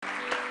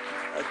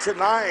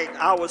Tonight,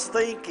 I was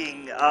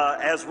thinking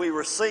as we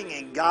were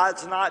singing,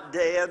 God's not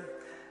dead.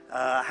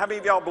 How many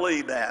of y'all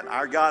believe that?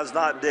 Our God's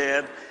not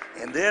dead.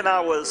 And then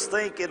I was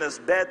thinking as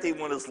Bethy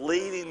was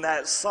leading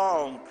that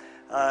song,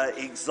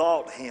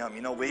 Exalt Him.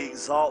 You know, we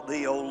exalt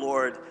Thee, O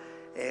Lord.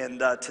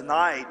 And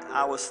tonight,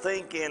 I was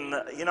thinking,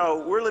 you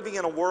know, we're living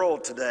in a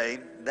world today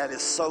that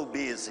is so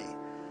busy.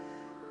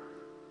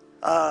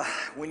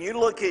 When you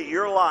look at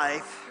your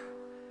life,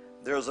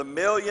 there's a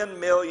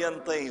million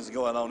things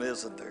going on,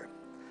 isn't there?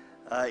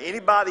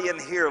 Anybody in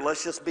here,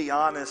 let's just be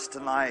honest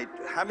tonight,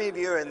 how many of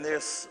you in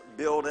this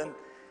building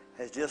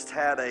has just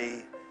had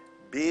a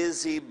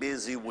busy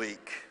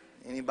week?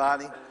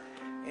 Anybody?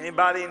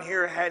 Anybody in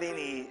here had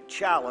any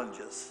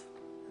challenges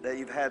that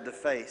you've had to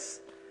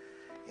face?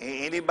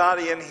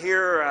 Anybody in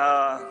here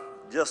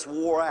just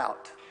wore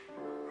out?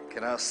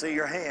 Can I see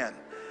your hand?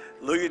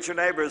 Look at your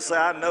neighbor and say,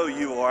 I know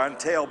you are. I can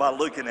tell by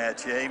looking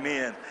at you.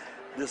 Amen.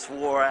 Just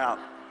wore out.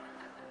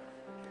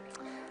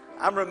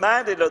 I'm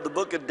reminded of the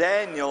book of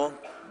Daniel.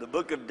 The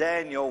book of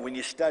Daniel, when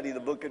you study the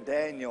book of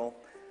Daniel,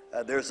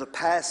 there's a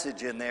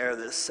passage in there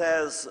that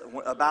says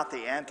about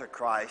the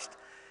Antichrist,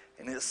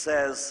 and it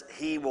says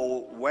he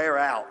will wear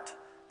out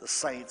the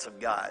saints of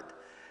God.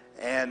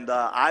 And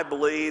I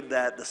believe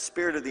that the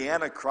spirit of the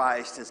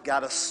Antichrist has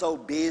got us so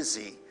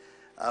busy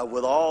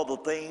with all the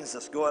things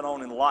that's going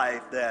on in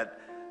life that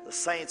the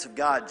saints of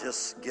God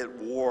just get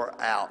wore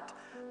out.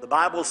 The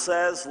Bible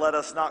says, let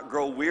us not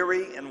grow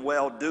weary in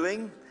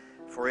well-doing,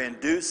 for in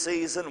due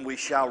season we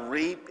shall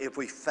reap if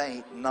we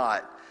faint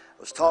not. I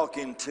was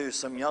talking to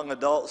some young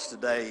adults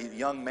today,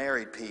 young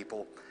married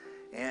people,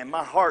 and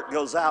my heart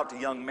goes out to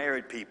young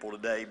married people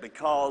today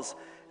because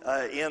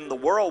in the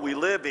world we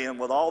live in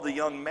with all the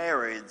young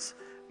marrieds,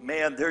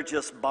 man, they're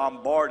just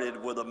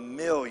bombarded with a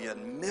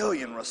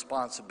million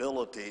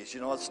responsibilities.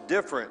 You know, it's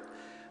different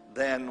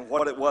than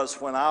what it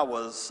was when I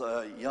was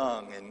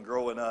young and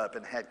growing up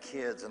and had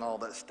kids and all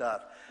that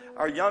stuff.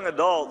 Our young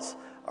adults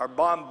are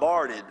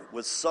bombarded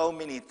with so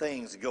many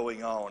things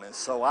going on. And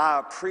so I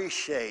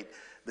appreciate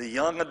the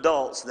young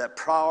adults that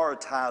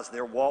prioritize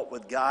their walk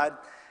with God,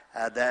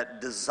 that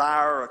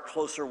desire a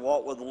closer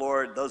walk with the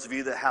Lord. Those of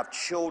you that have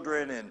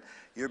children and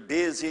you're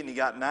busy and you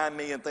got 9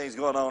 million things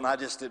going on, I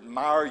just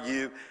admire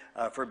you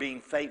for being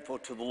faithful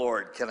to the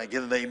Lord. Can I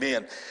get an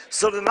amen?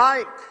 So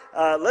tonight,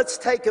 let's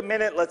take a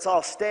minute. Let's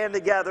all stand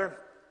together.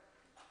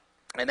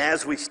 And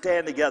as we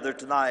stand together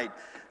tonight,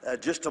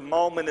 just a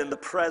moment in the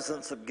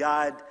presence of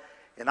God.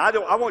 And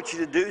I want you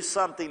to do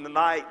something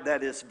tonight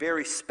that is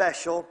very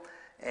special.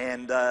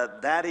 And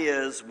that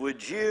is,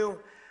 would you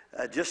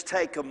just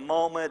take a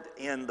moment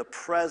in the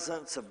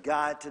presence of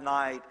God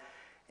tonight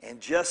and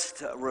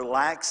just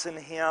relax in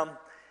Him.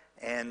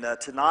 And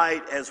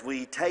tonight, as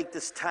we take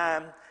this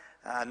time,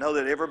 I know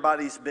that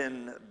everybody's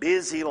been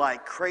busy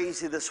like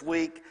crazy this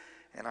week,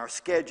 and our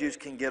schedules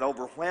can get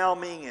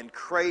overwhelming and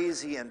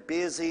crazy and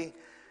busy.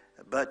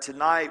 But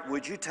tonight,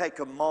 would you take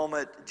a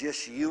moment,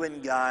 just you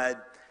and God,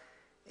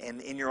 and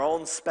in your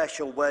own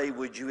special way,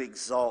 would you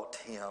exalt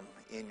Him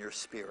in your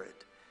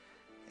spirit?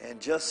 And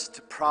just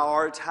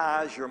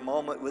prioritize your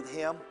moment with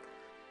Him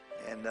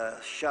and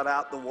shut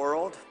out the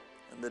world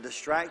and the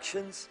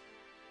distractions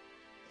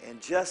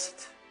and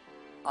just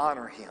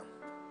honor Him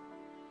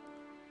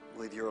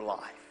with your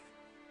life.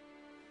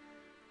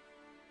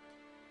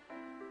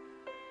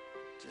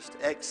 Just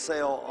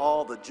exhale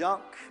all the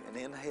junk and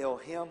inhale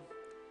Him.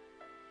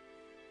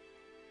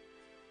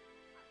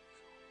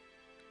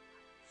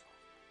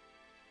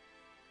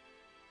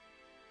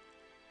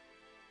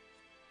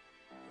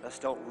 Let's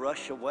don't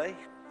rush away.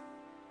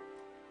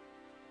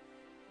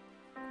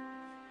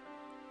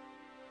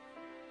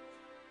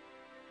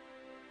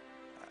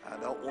 I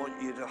don't want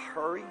you to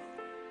hurry.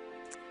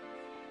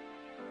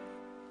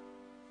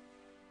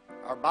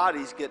 Our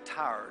bodies get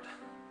tired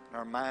and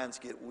our minds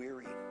get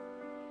weary.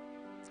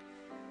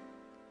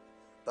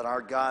 But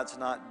our God's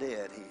not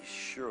dead. He's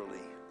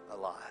surely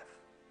alive.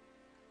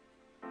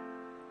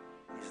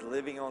 He's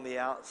living on the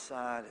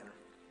outside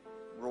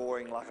and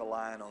roaring like a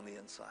lion on the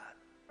inside.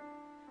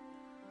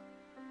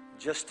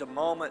 Just a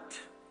moment,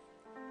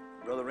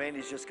 Brother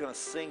Randy's just going to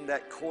sing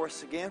that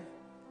chorus again.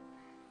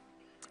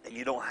 And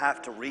you don't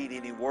have to read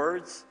any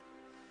words.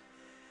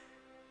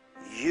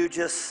 You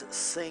just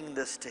sing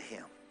this to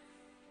Him.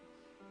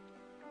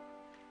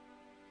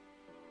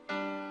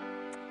 And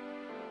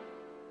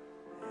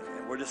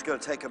we're just going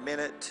to take a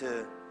minute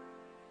to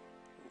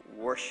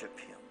worship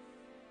Him.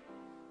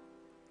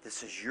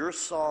 This is your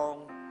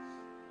song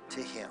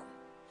to Him.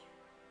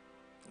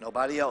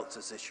 Nobody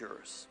else's is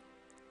yours.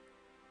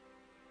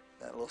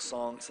 That little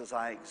song says,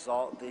 I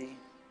exalt Thee,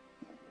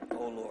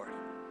 O Lord.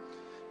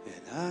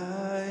 And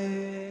I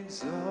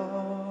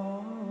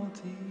exalt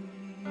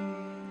Thee,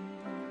 and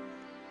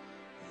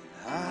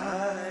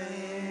I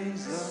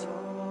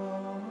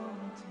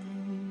exalt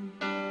Thee,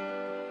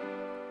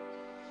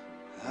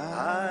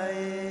 I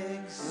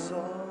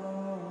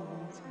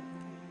exalt Thee,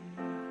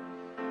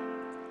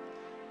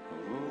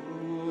 O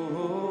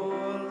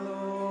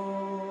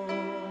Lord,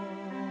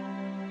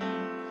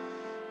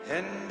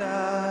 and I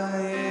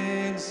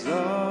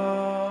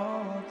exalt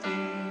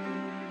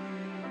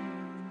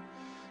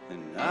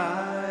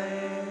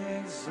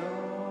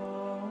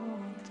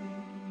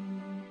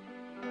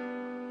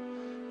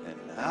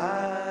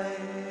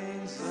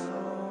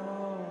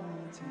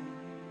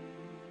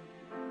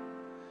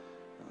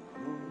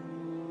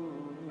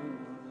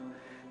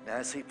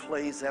as he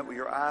plays that with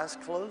your eyes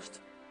closed,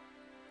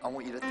 I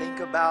want you to think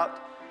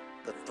about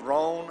the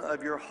throne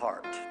of your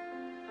heart.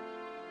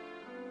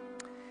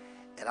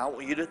 And I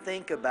want you to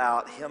think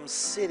about him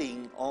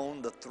sitting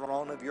on the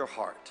throne of your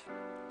heart.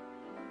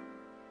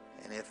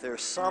 And if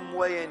there's some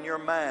way in your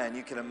mind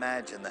you can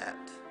imagine that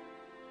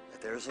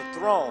there's a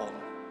throne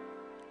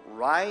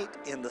right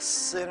in the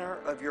center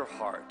of your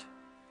heart.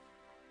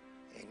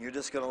 And you're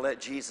just going to let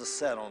Jesus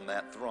sit on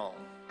that throne.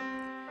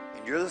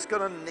 And you're just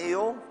going to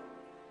kneel.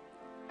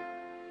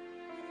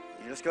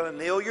 You're just going to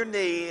kneel your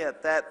knee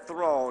at that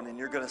throne and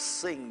you're going to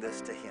sing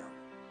this to him.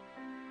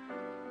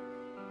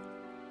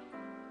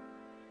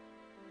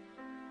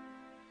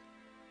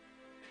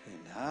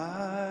 And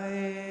I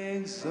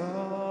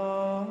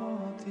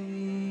exalt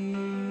thee,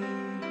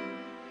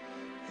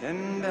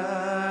 and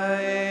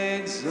I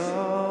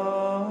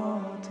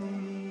exalt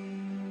thee.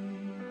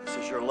 This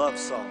is your love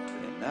song to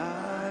him. And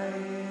I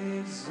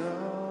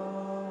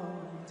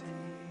exalt thee,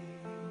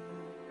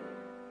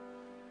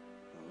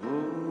 O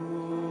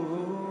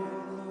Lord.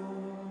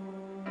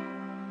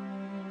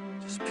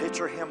 Just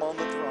picture him on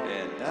the throne.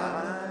 And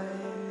I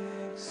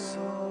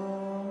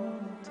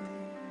exalt thee,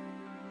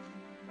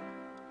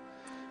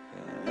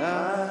 and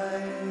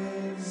I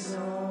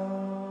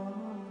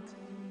exalt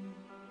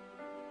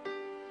thee,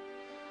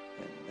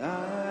 and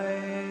I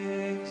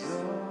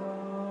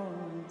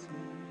exalt thee,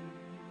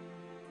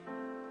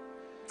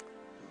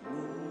 O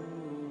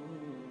Lord.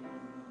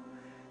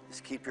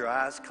 Just keep your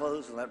eyes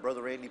closed and let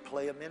Brother Randy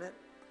play a minute.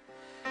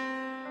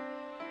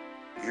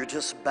 You're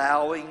just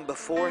bowing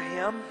before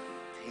him.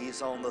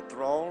 He's on the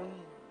throne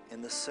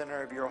in the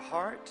center of your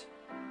heart.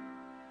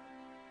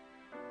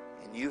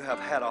 And you have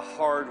had a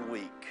hard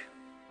week.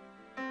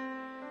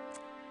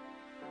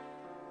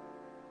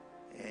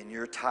 And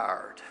you're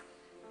tired.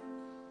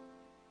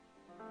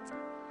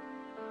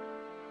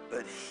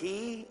 But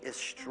he is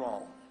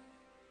strong.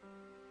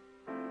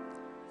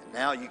 And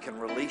now you can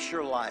release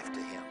your life to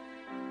him.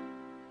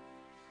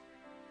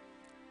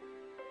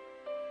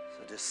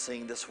 So just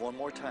sing this one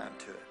more time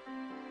to it.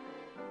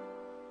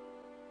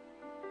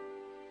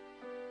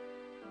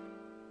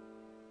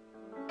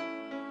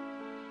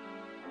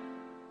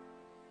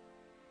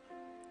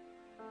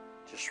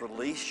 Just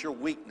release your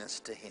weakness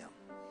to him.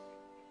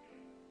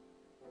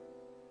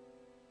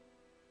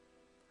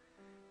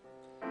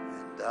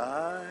 And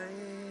I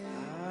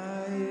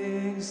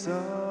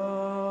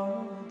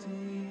exalt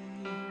thee,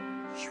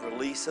 just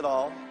release it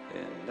all.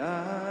 and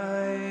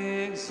I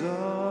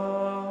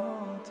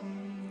exalt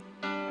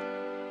thee,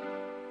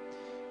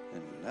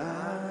 and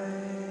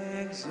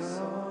I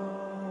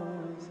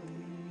exalt thee,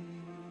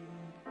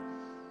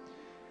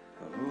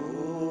 O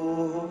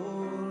Lord,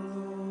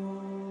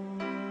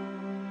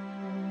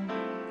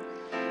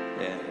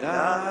 and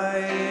I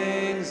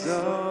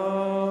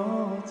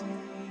exalt thee,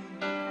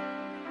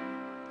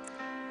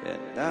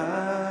 and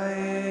I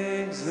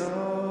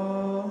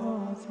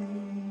exalt thee,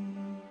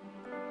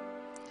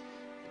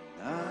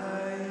 and I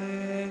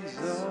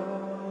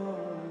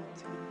exalt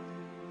thee,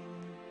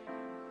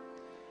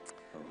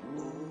 O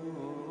Lord.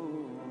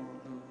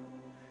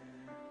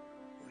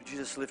 Would you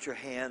just lift your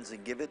hands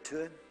and give it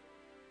to him?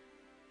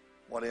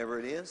 Whatever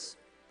it is,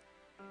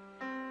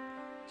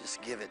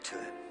 just give it to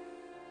him.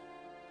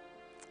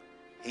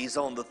 He's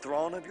on the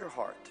throne of your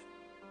heart.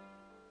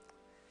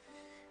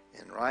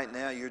 And right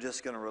now, you're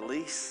just going to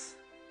release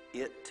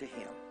it to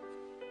him,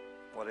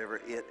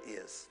 whatever it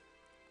is.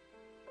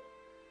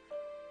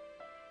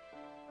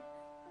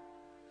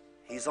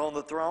 He's on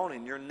the throne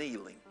and you're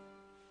kneeling.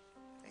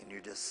 And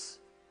you're just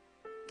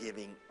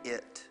giving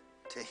it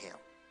to him.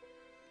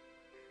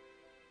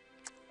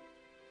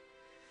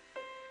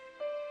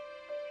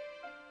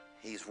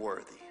 He's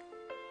worthy,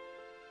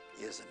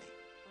 isn't he?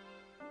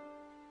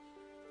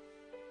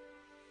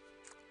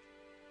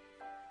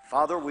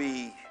 Father,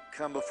 we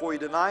come before you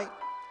tonight.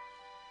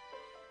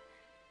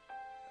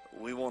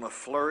 We want to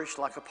flourish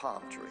like a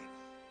palm tree.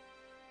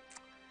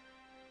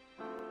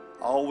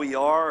 All we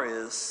are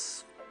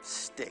is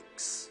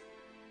sticks.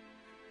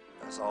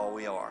 That's all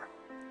we are.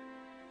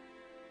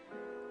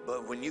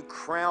 But when you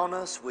crown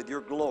us with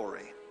your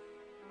glory,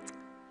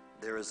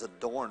 there is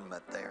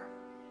adornment there.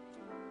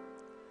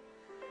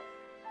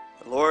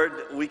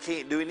 Lord, we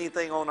can't do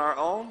anything on our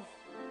own,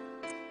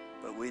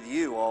 but with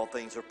you all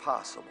things are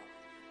possible.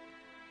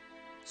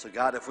 So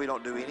God, if we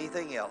don't do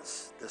anything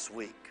else this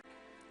week,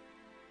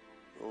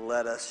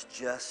 let us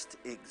just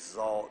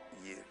exalt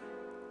you.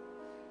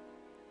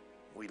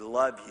 We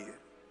love you.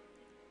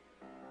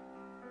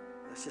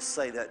 Let's just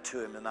say that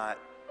to him tonight.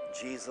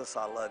 Jesus,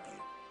 I love you.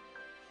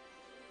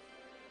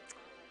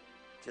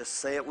 Just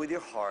say it with your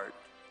heart.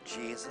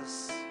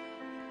 Jesus,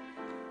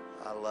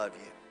 I love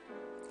you.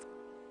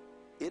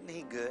 Isn't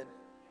he good?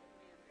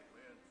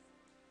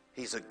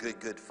 He's a good,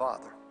 good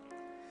Father.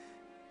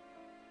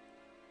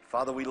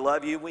 Father, we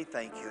love you. We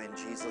thank you in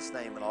Jesus'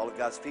 name. And all of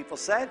God's people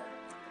said,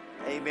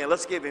 amen.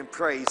 Let's give him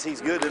praise.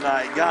 He's good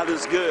tonight. God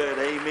is good.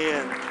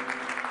 Amen.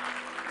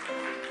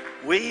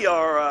 We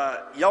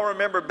are, y'all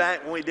remember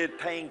back when we did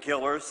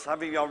painkillers? How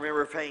many of y'all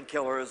remember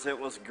painkillers? It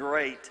was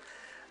great.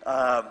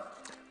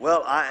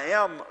 Well,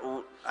 I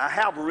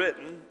have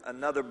written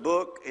another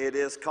book. It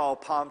is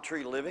called Palm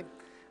Tree Living.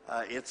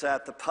 It's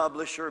at the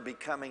publisher, be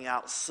coming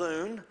out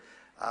soon.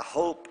 I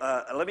hope,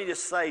 let me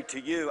just say to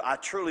you, I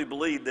truly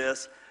believe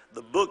this,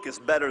 the book is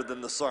better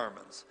than the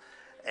sermons.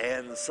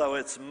 And so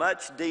it's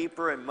much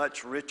deeper and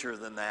much richer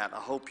than that. I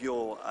hope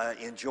you'll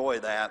enjoy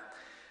that.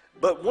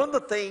 But one of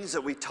the things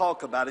that we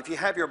talk about, if you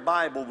have your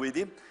Bible with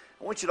you,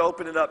 I want you to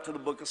open it up to the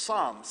book of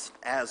Psalms.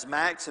 As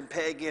Max and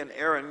Peggy and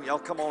Aaron, y'all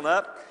come on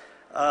up.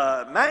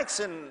 Max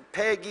and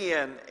Peggy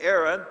and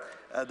Aaron,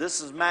 this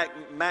is Max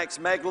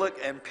Meglick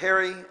and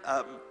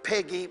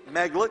Peggy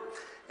Meglick,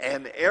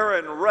 and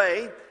Aaron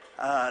Ray.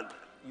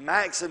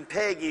 Max and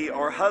Peggy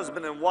are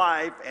husband and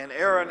wife, and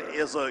Aaron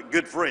is a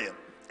good friend.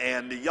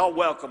 And y'all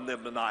welcome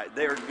them tonight.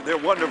 They're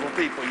wonderful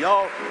people.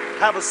 Y'all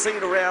have a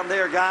seat around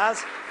there,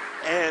 guys.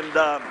 And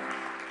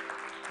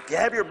if you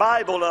have your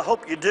Bible, and I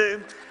hope you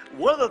do,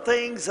 one of the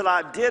things that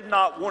I did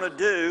not want to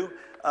do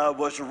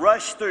was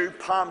rush through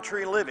Palm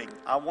Tree Living.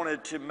 I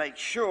wanted to make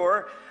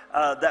sure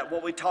that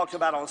what we talked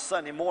about on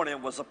Sunday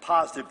morning was a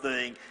positive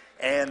thing,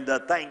 and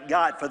thank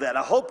God for that.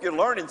 I hope you're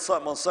learning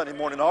something on Sunday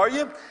morning, are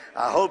you?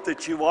 I hope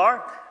that you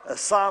are.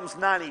 Psalms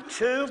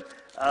 92,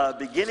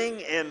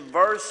 beginning in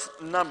verse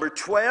number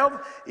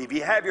 12. If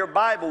you have your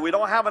Bible, we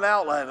don't have an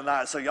outline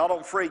tonight, so y'all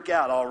don't freak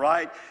out, all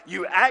right?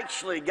 You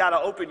actually got to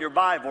open your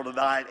Bible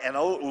tonight and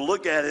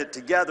look at it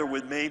together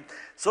with me.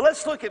 So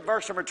let's look at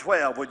verse number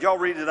 12. Would y'all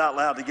read it out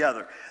loud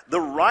together? The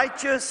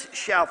righteous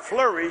shall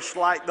flourish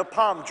like the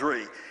palm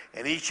tree,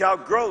 and he shall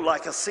grow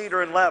like a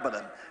cedar in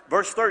Lebanon.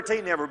 Verse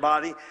 13,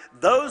 everybody.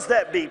 Those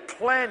that be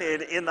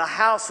planted in the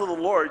house of the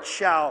Lord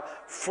shall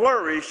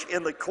flourish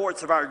in the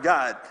courts of our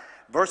God.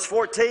 Verse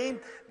 14,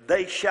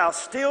 they shall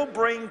still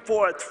bring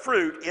forth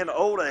fruit in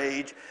old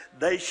age.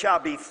 They shall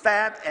be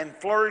fat and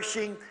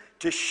flourishing,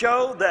 to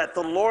show that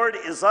the Lord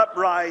is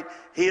upright.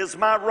 He is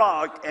my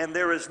rock, and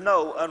there is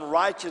no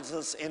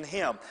unrighteousness in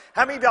him.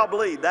 How many of y'all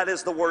believe that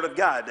is the word of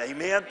God?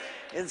 Amen.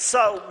 And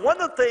so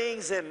one of the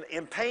things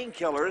in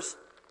painkillers,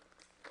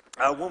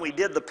 when we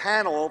did the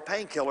panel on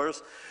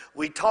painkillers,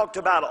 we talked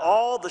about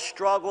all the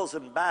struggles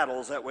and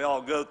battles that we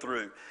all go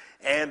through.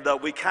 And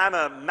we kind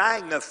of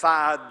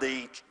magnified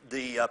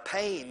the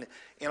pain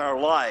in our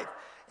life.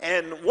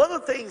 And one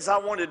of the things I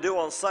wanted to do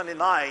on Sunday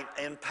night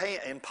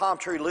in Palm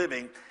Tree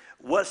Living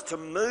was to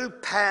move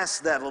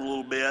past that a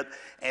little bit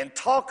and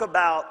talk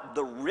about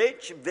the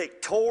rich,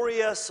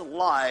 victorious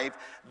life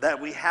that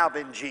we have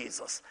in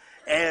Jesus.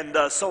 And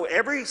so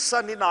every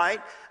Sunday night,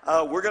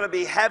 we're going to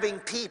be having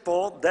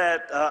people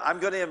that I'm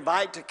going to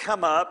invite to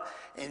come up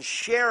and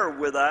share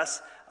with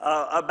us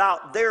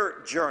about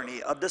their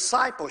journey of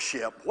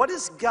discipleship. What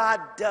has God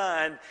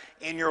done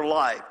in your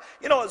life?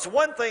 You know, it's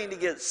one thing to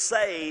get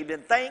saved,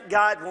 and thank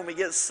God when we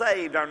get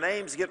saved, our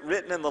names get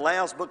written in the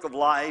Lamb's Book of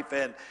Life,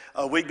 and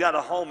we've got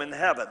a home in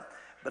heaven.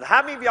 But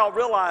how many of y'all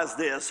realize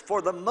this?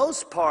 For the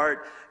most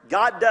part,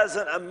 God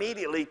doesn't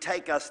immediately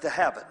take us to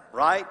heaven,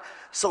 right?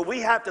 So we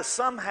have to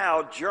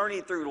somehow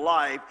journey through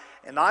life,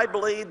 and I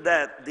believe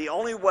that the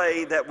only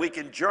way that we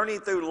can journey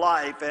through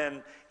life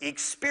and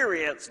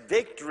experience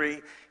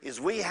victory is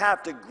we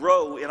have to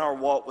grow in our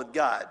walk with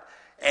God.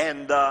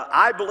 And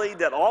I believe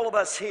that all of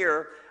us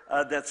here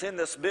that's in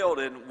this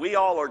building, we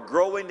all are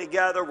growing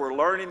together, we're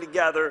learning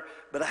together,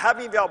 but how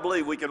many of y'all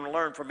believe we can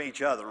learn from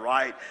each other,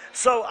 right?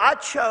 So I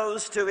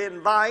chose to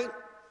invite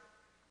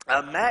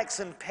Max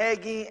and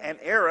Peggy and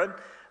Aaron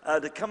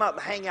to come up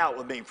and hang out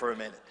with me for a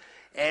minute.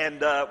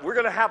 And we're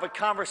going to have a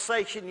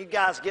conversation. You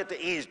guys get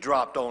to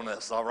eavesdrop on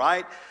us, all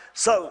right?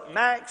 So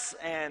Max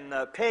and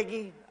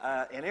Peggy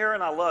and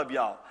Aaron, I love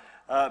y'all.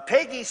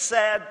 Peggy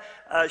said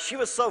she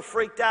was so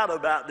freaked out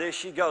about this.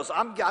 She goes,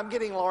 I'm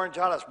getting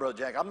laryngitis, Brother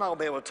Jack. I'm not going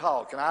to be able to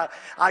talk. And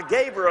I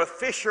gave her a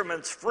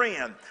fisherman's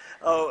friend.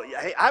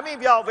 Hey, how many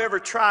of y'all have ever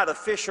tried a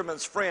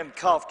fisherman's friend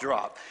cough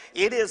drop?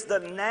 It is the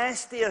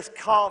nastiest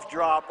cough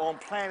drop on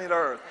planet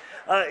Earth.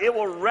 It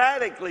will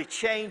radically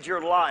change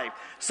your life.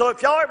 So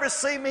if y'all ever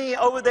see me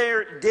over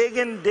there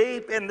digging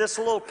deep in this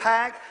little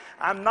pack,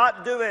 I'm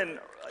not doing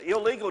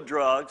illegal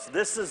drugs.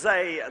 This is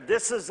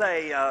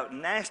a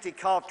nasty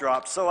cough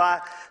drop. So I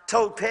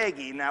told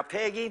Peggy, now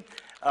Peggy,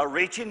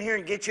 reach in here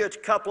and get you a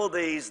couple of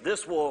these.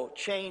 This will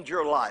change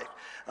your life.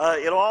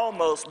 It'll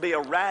almost be a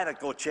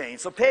radical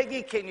change. So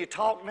Peggy, can you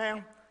talk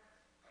now?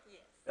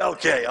 Yes.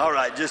 Okay, all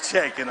right, just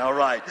checking, all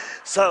right.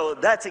 So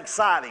that's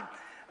exciting.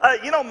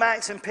 You know,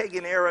 Max and Peggy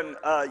and Aaron,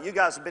 you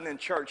guys have been in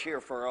church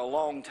here for a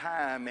long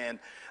time, and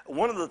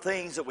one of the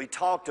things that we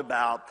talked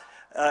about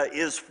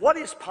is what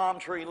is palm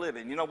tree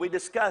living? You know, we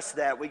discussed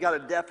that. We got a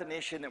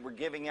definition that we're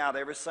giving out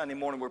every Sunday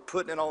morning. We're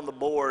putting it on the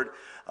board.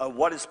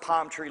 What is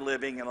palm tree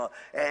living? And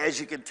as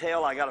you can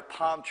tell, I got a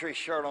palm tree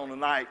shirt on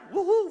tonight.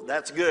 Woohoo!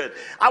 That's good.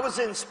 I was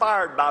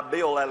inspired by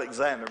Bill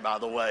Alexander, by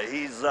the way.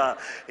 He's got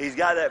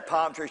that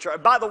palm tree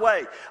shirt. By the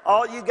way,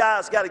 all you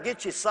guys got to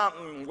get you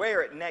something and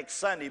wear it next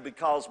Sunday,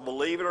 because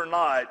believe it or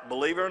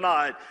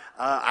not,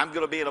 I'm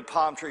going to be in a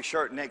palm tree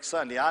shirt next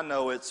Sunday. I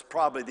know it's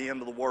probably the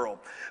end of the world,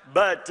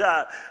 but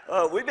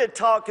we've been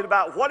talking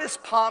about what is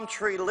palm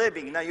tree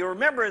living. Now, you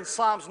remember in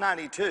Psalms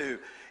 92,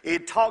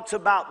 it talks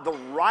about the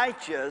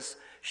righteous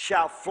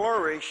shall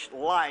flourish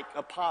like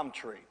a palm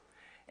tree.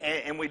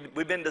 And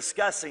we've been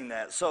discussing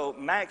that. So,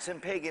 Max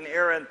and Peggy and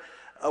Aaron,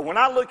 when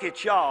I look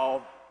at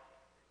y'all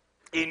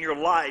in your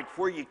life,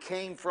 where you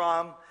came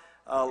from,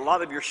 a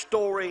lot of your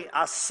story,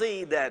 I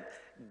see that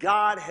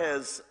God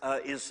has,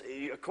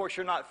 of course,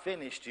 you're not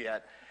finished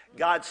yet.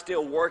 God's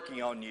still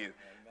working on you.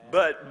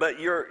 But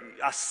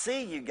I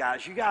see you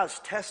guys'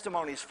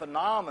 testimony is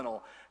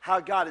phenomenal, how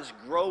God is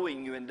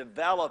growing you and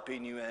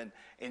developing you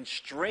and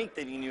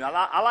strengthening you.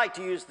 I like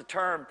to use the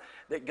term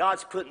that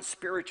God's putting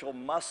spiritual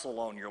muscle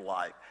on your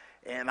life.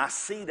 And I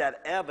see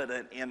that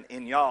evident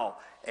in y'all.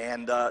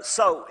 And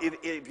so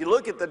if you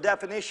look at the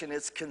definition,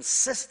 it's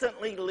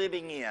consistently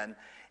living in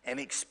and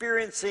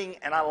experiencing,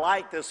 and I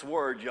like this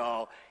word,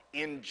 y'all,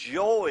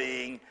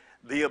 enjoying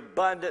the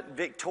abundant,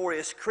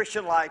 victorious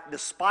Christian life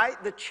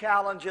despite the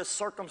challenges,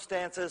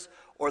 circumstances,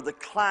 or the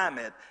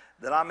climate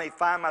that I may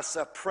find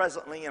myself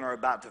presently in or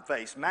about to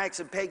face. Max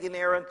and Peggy and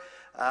Aaron,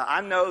 I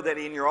know that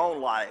in your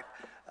own life,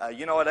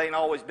 it ain't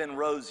always been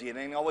rosy. It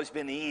ain't always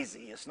been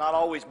easy. It's not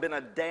always been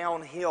a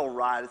downhill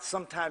ride.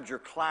 Sometimes you're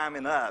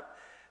climbing up.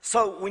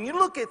 So when you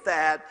look at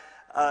that,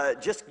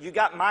 you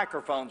got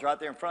microphones right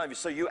there in front of you,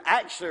 so you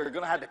actually are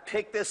going to have to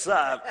pick this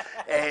up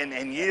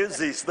and use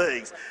these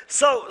things.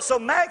 So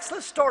Max,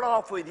 let's start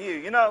off with you.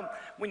 You know,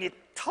 when you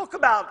talk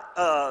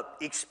about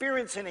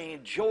experiencing and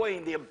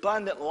enjoying the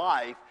abundant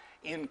life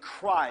in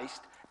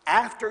Christ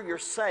after you're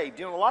saved,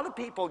 a lot of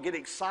people get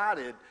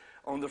excited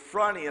on the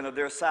front end of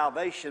their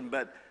salvation,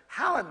 but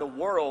how in the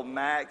world,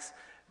 Max,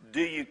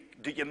 do you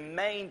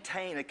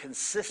maintain a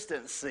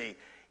consistency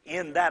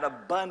in that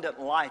abundant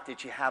life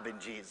that you have in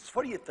Jesus?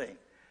 What do you think?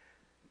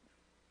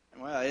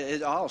 Well,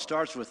 it all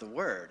starts with the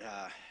Word.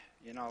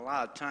 A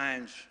lot of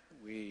times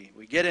we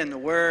get in the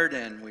Word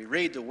and we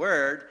read the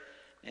Word,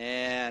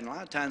 and a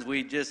lot of times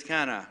we just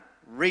kind of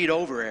read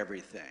over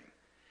everything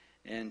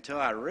until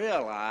I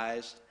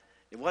realized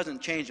it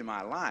wasn't changing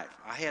my life.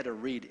 I had to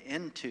read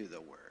into the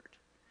Word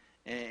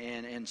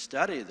and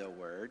study the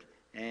Word.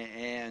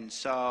 And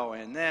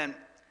then,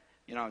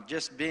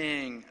 just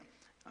being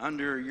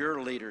under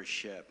your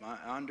leadership,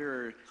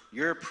 under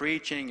your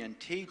preaching and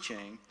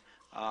teaching,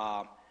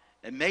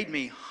 it made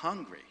me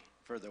hungry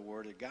for the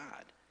Word of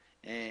God.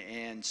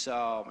 And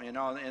so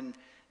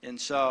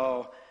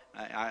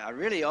I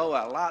really owe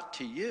a lot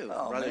to you,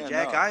 Brother man,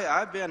 Jack. no.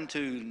 I've been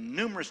to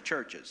numerous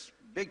churches,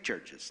 big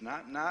churches,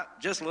 not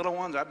just little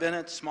ones. I've been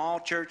at small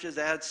churches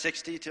that had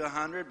 60 to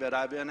 100, but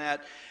I've been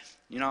at,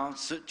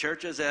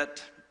 churches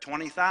at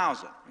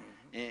 20,000.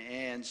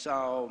 And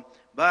so,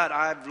 but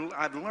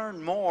I've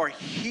learned more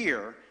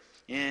here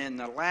in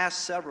the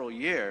last several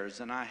years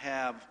than I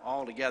have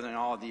altogether in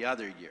all the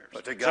other years.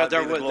 But to God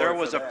so be the glory there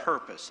was for a that.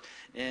 purpose.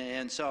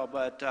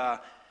 But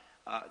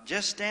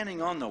just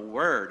standing on the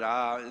Word,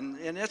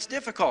 and it's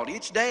difficult.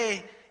 Each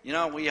day,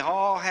 we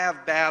all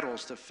have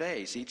battles to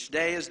face. Each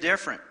day is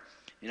different.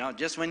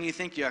 Just when you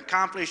think you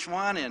accomplished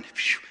one and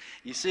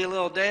you see a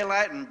little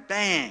daylight and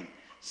bang,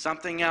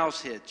 something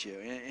else hits you.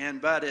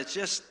 But it's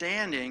just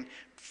standing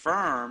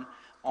firm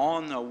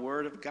on the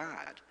Word of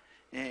God.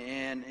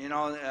 And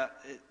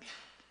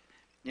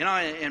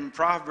in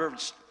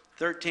Proverbs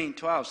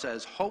 13:12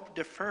 says, hope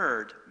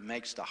deferred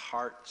makes the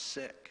heart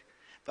sick.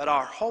 But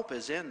our hope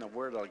is in the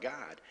Word of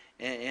God.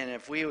 And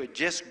if we would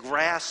just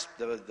grasp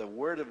the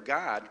Word of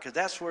God, because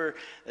that's where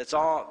it's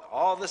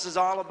all this is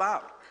all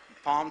about.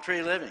 Palm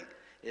tree living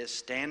is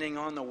standing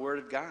on the Word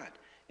of God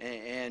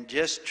and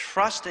just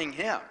trusting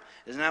Him.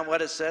 Isn't that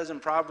what it says in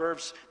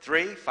Proverbs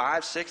 3,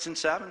 5, 6, and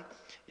 7?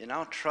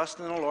 Trust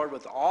in the Lord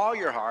with all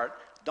your heart.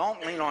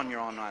 Don't lean on your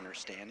own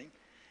understanding.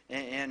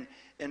 And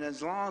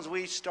as long as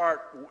we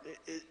start,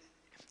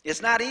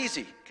 it's not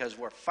easy because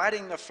we're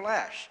fighting the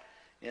flesh.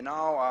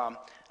 I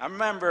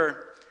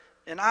remember,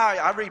 and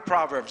I read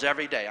Proverbs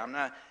every day. I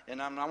want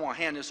to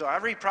hand this over. I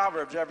read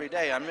Proverbs every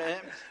day. I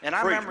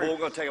remember. We're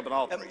going to take up an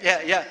offering.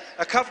 Yeah.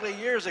 A couple of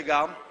years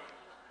ago,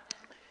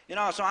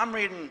 so I'm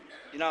reading,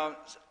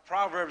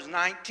 Proverbs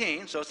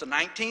 19. So it's the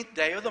 19th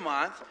day of the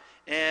month.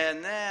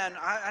 And then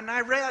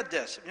I read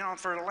this,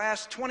 for the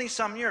last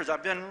 20-some years,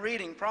 I've been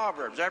reading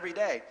Proverbs every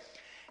day.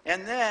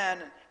 And then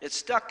it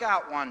stuck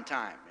out one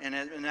time, and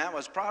that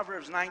was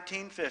Proverbs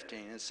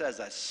 19:15. It says,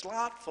 a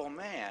slothful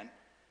man,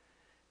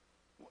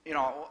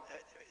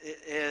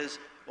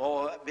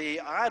 will be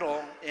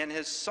idle in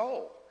his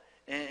soul.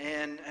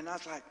 And I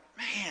was like,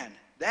 man,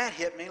 that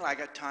hit me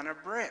like a ton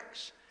of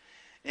bricks.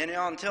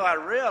 Until I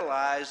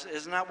realized,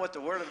 isn't that what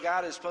the Word of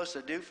God is supposed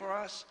to do for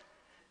us?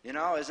 Isn't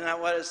that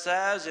what it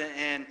says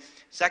in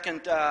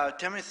 2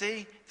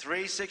 Timothy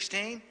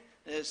 3:16?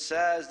 It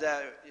says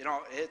that,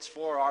 it's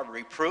for our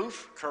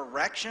reproof,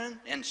 correction,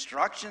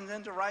 instruction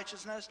into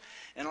righteousness.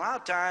 And a lot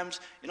of times,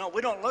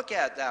 we don't look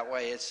at it that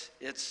way.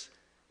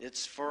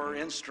 It's for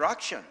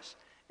instructions.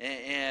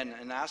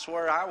 And that's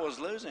where I was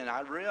losing.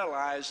 I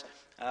realized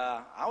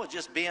I was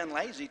just being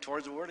lazy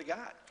towards the Word of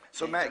God.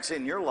 So, Max,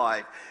 in your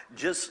life,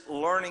 just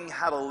learning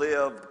how to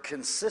live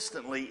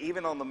consistently,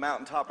 even on the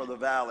mountaintop or the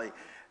valley,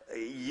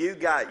 you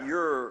got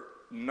your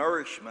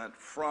nourishment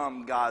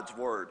from God's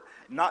Word.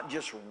 Not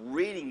just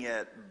reading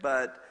it,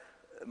 but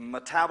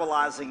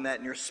metabolizing that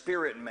in your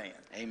spirit man.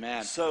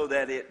 Amen. So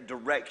that it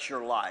directs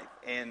your life.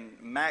 And,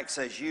 Max,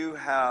 as you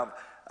have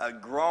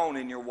grown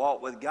in your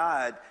walk with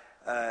God,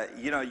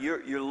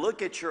 you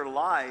look at your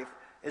life.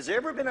 Has there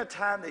ever been a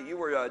time that you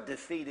were a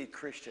defeated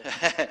Christian?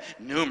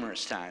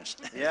 Numerous times.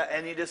 Yeah,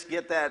 and you just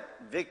get that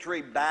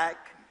victory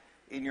back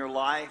in your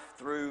life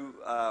through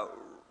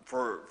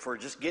for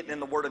just getting in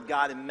the Word of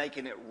God and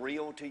making it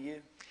real to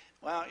you?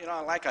 Well,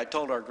 like I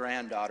told our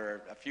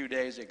granddaughter a few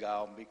days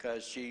ago,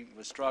 because she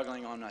was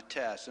struggling on a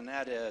test, and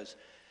that is,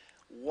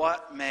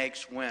 what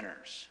makes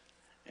winners?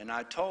 And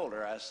I told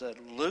her, I said,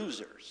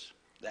 losers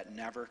that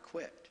never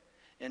quit.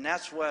 And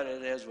that's what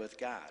it is with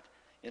God.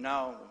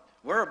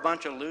 We're a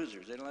bunch of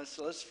losers, and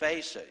let's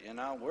face it.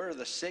 We're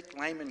the sick,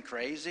 lame, and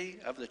crazy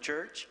of the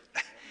church.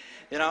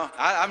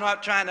 I'm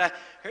not trying to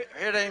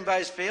hurt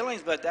anybody's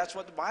feelings, but that's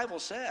what the Bible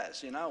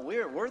says.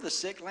 We're the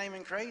sick, lame,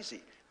 and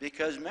crazy,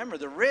 because remember,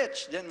 the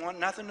rich didn't want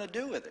nothing to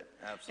do with it.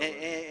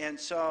 Absolutely. And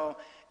so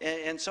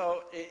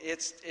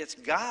it's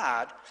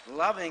God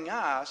loving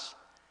us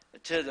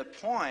to the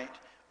point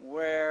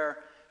where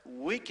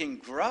we can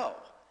grow,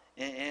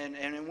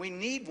 and we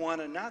need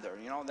one another.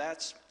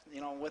 That's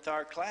with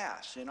our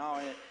class.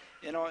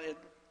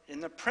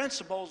 And the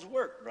principles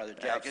work, Brother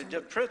Jack. Absolutely.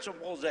 The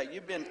principles that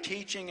you've been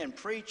teaching and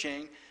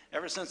preaching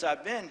ever since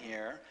I've been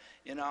here.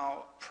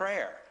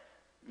 Prayer,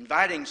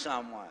 inviting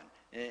someone,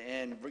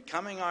 and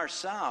becoming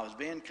ourselves,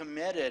 being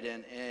committed,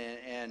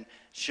 and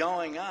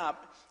showing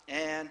up,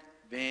 and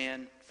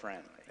being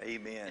friendly.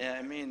 Amen. Yeah,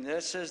 I mean,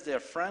 this is the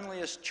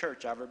friendliest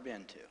church I've ever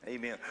been to.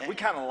 Amen. We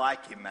kind of like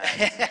you, Max.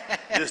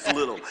 Just a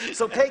little.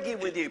 So, Peggy,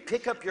 with you,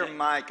 pick up your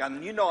mic.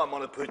 I'm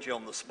going to put you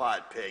on the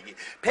spot, Peggy.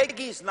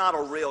 Peggy's not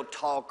a real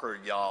talker,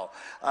 y'all,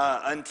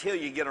 until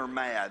you get her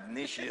mad. And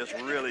then she just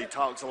really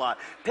talks a lot.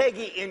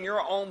 Peggy, in your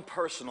own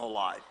personal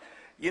life,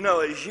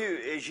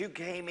 as you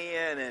came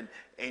in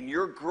and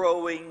you're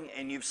growing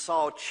and you've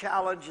saw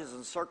challenges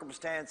and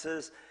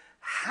circumstances,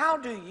 how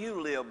do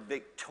you live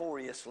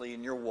victoriously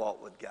in your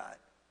walk with God?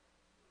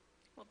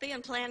 Well,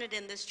 being planted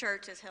in this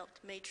church has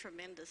helped me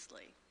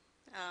tremendously.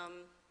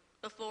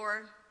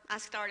 Before I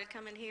started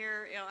coming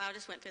here, I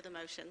just went through the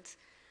motions.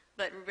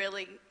 But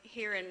really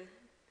hearing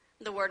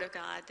the Word of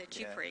God that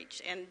you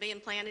preach and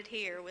being planted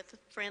here with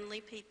friendly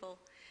people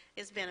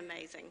has been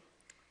amazing.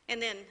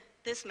 And then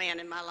this man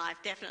in my life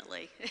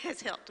definitely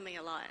has helped me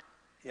a lot.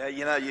 Yeah,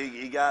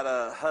 you got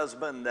a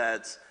husband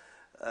that's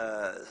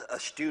a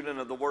student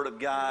of the Word of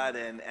God,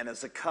 and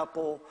as a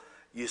couple,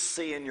 you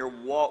see in your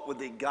walk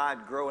with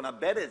God grow, and I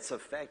bet it's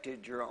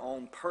affected your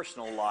own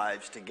personal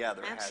lives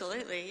together.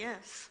 Absolutely,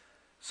 yes.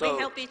 So we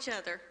help each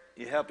other.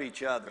 You help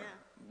each other.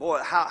 Yeah. Boy,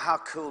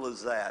 how cool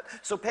is that?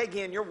 So,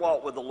 Peggy, in your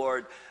walk with the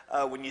Lord,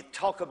 when you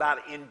talk about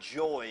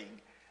enjoying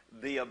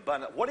the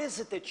abundant, what is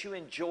it that you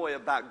enjoy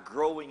about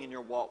growing in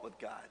your walk with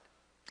God?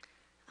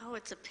 Oh,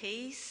 it's a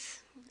peace.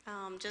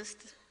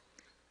 Just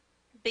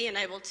being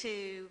able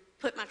to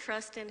put my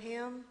trust in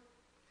Him.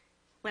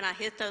 When I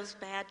hit those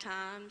bad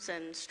times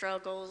and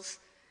struggles,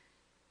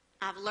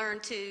 I've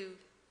learned to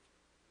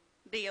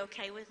be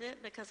okay with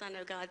it because I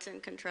know God's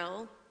in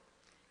control.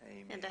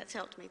 Amen. And that's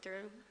helped me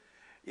through.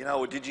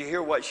 Did you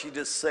hear what she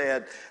just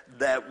said?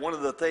 That one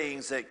of the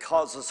things that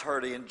causes her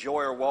to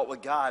enjoy her walk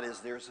with God is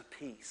there's a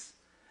peace.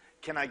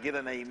 Can I get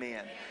an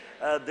amen?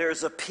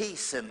 There's a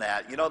peace in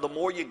that. The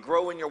more you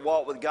grow in your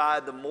walk with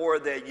God, the more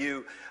that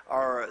you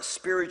are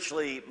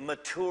spiritually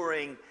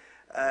maturing.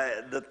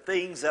 The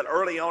things that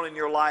early on in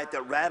your life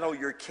that rattle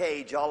your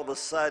cage, all of a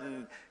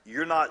sudden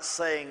you're not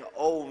saying,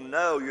 oh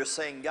no, you're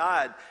saying,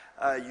 God,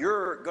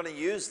 you're going to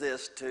use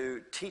this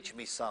to teach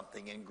me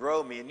something and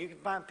grow me. And you can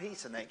find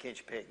peace in that, can't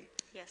you, Peggy?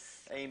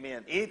 Yes.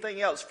 Amen.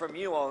 Anything else from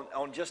you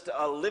on just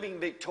living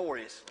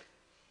victoriously?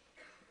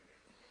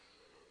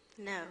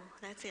 No,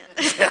 that's it.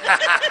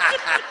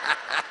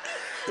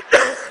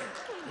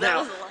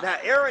 Now,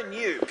 Aaron,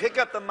 you pick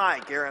up the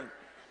mic, Aaron,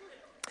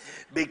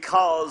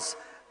 because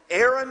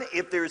Aaron,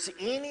 if there's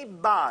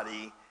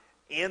anybody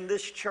in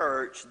this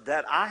church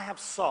that I have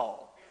saw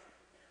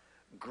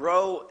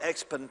grow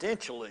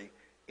exponentially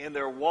in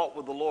their walk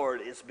with the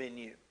Lord, it's been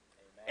you.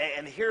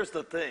 And here's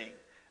the thing.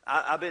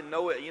 I've been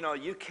knowing,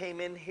 you came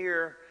in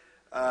here,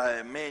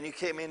 you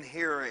came in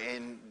here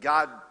and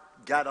God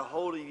got a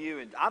hold of you.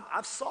 And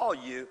I saw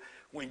you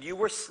when you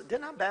were,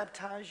 didn't I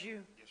baptize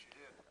you? Yes, you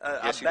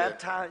did. Yes, I you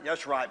baptized,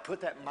 that's right,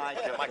 put that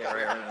mic up there,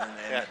 Aaron.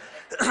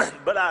 Yeah.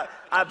 But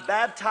I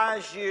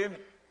baptized you.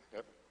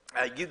 Yep.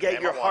 You gave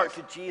And your my heart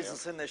wife. to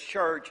Jesus in this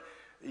church.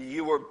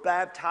 You were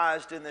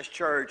baptized in this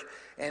church.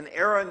 And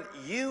Aaron,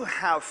 you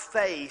have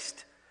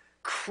faced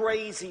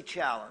crazy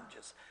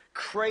challenges,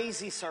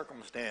 crazy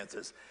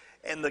circumstances.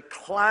 And the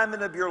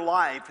climate of your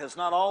life has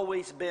not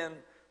always been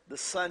the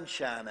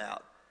sunshine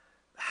out.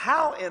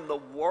 How in the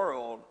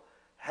world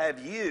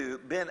have you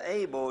been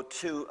able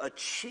to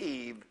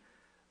achieve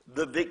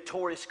the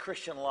victorious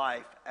Christian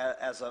life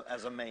as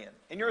a man?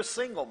 And you're a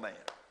single man.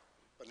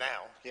 But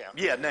now, yeah.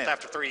 Yeah, now.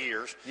 After 3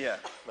 years. Yeah.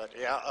 But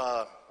yeah,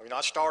 I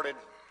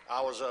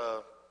was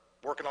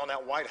working on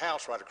that White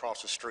House right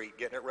across the street,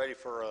 getting it ready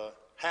for a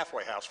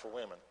halfway house for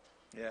women.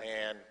 Yeah.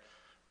 And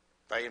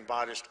they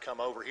invited us to come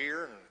over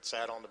here and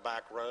sat on the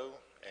back row.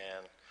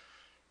 And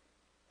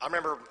I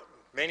remember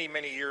many,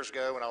 many years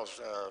ago when I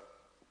was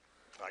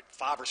like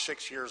 5 or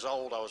 6 years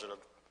old, I was at a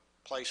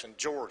place in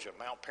Georgia,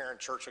 Mount Perrin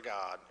Church of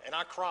God, and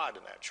I cried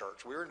in that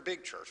church. We were in a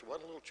big church. It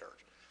wasn't a little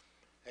church.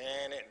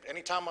 And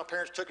anytime my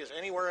parents took us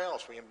anywhere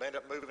else, we ended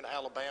up moving to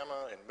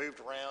Alabama and moved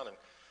around and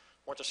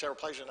went to several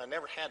places, and I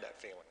never had that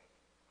feeling.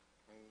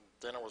 And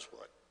then I was,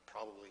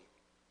 probably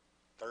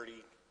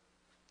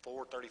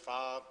 34,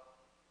 35,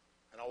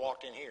 and I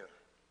walked in here,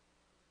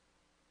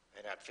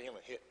 and that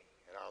feeling hit me,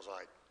 and I was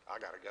like, I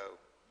got to go.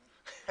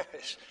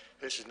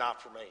 This is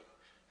not for me.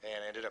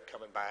 And I ended up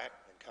coming back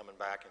and coming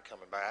back and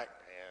coming back,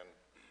 and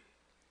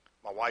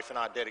my wife and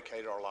I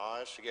dedicated our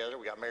lives together.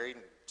 We got married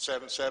in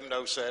 07.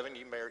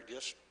 You married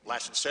just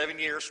lasted 7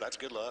 years, so that's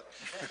good luck.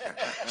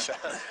 So,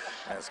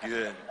 That's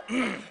good.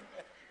 and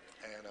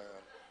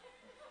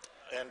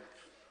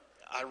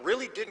I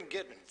really didn't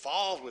get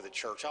involved with the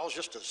church. I was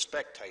just a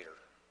spectator.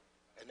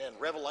 And then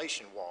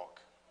Revelation Walk,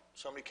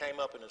 somebody came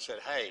up and said,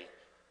 "Hey,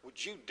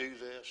 would you do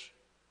this?"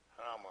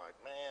 And I'm like,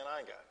 "Man, I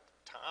ain't got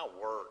time. I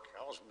work.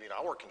 I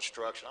work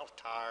construction. I was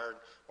tired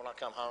when I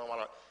come home.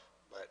 And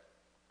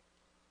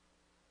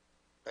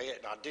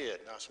I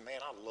did. And I said,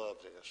 man, I love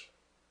this.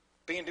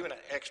 Doing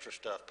that extra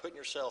stuff, putting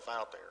yourself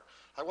out there.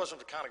 I wasn't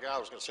the kind of guy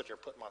who was going to sit there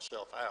and put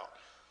myself out.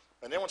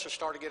 And then once I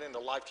started getting into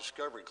life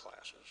discovery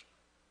classes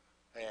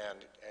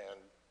and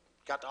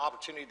got the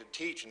opportunity to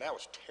teach, and that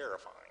was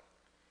terrifying.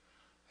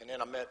 And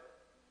then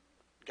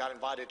got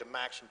invited to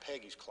Max and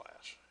Peggy's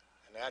class.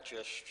 And that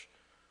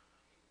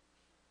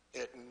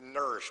it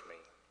nourished me.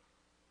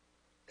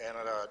 And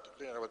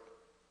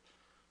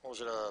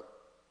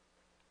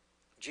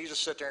Jesus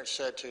sat there and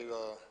said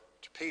to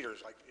Peter,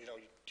 like,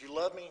 do you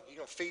love me? You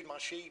gonna feed my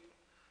sheep?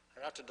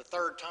 And after the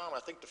third time,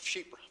 I think the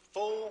sheep were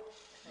full.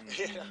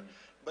 Mm-hmm.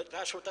 But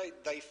that's what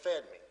they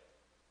fed me.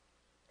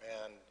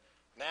 And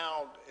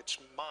now it's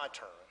my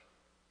turn.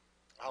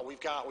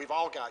 We've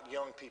all got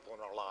young people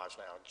in our lives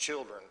now,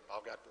 children.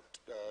 I've got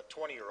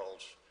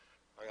 20-year-olds.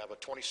 I have a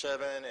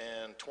 27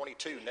 and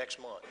 22 next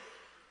month.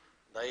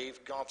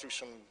 They've gone through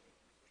some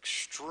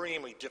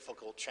extremely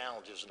difficult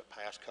challenges in the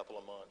past couple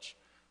of months.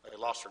 They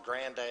lost their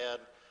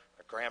granddad.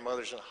 Their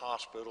grandmother's in the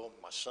hospital.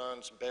 My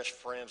son's best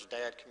friend's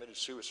dad committed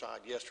suicide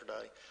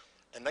yesterday.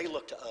 And they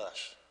look to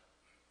us.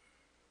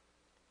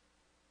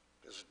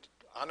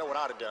 I know what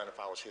I'd have done if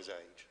I was his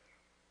age.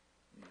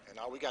 And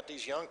now we got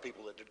these young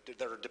people that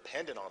are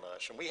dependent on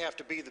us. And we have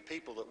to be the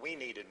people that we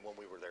needed when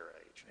we were their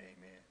age.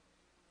 Amen.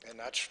 And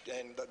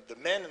the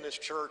men in this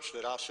church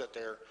that I sit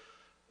there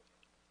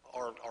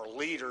are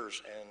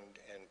leaders and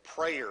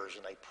prayers,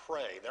 and they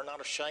pray. They're not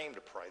ashamed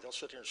to pray. They'll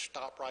sit there and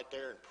stop right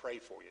there and pray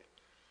for you.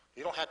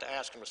 You don't have to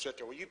ask them to sit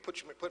there. Will you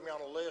put me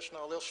on a list?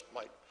 No,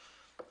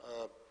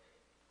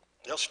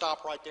 they'll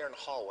stop right there in the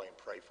hallway and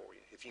pray for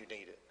you if you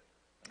need it.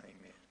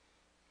 Amen.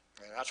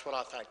 And that's what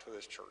I thank for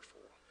this church for.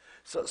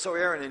 So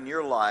Aaron, in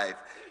your life,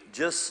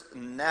 just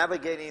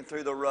navigating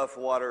through the rough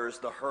waters,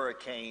 the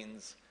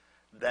hurricanes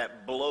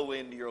that blow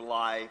into your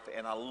life,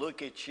 and I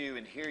look at you,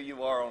 and here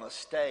you are on a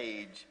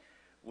stage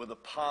with a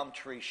palm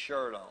tree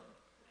shirt on.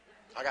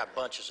 I got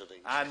bunches of these.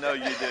 I know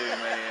you do,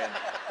 man.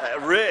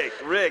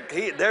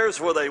 Rick,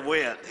 there's where they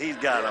went. He's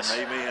got them,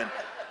 amen.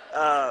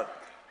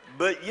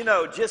 But,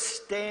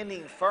 just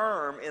standing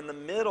firm in the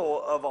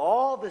middle of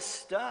all this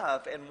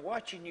stuff and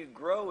watching you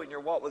grow in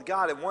your walk with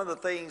God. And one of the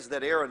things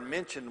that Aaron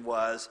mentioned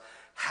was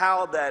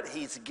how that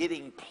he's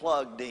getting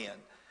plugged in.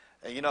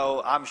 And,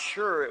 I'm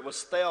sure it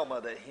was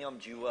Thelma that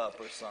hemmed you up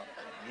or something,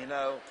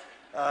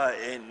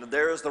 and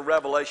there's the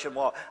Revelation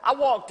Walk. I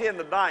walked in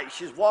tonight.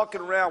 She's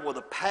walking around with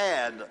a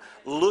pad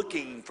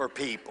looking for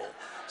people.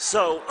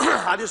 So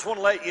I just want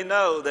to let you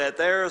know that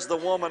there's the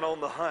woman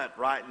on the hunt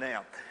right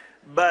now.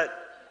 But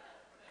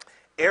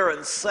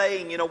Aaron's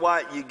saying, you know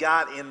what? You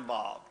got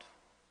involved.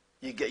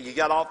 You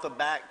got off the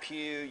back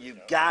pew. You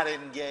got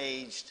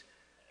engaged.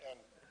 And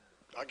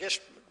I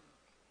guess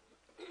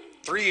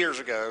 3 years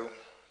ago,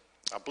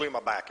 I blew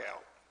my back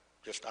out.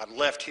 I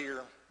left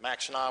here.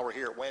 Max and I were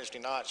here at Wednesday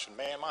nights, and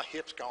man, my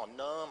hip's gone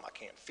numb. I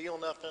can't feel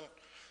nothing.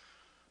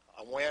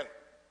 I went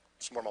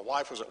somewhere my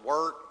wife was at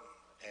work,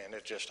 and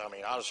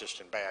I was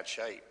just in bad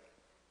shape.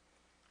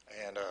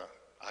 And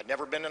I'd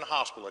never been in a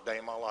hospital a day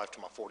in my life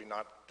till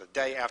the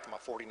day after my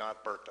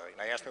 49th birthday. And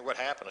they asked me what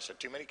happened. I said,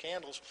 too many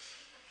candles.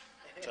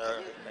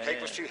 The cake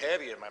was too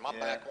heavy, and my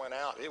back went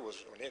out.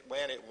 When it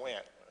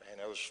went.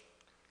 And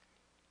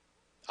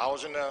I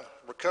was in the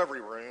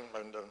recovery room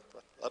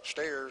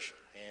upstairs,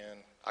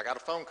 and I got a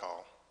phone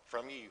call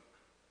from you.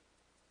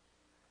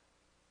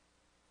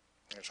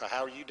 And so,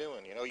 how are you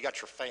doing? You got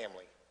your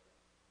family.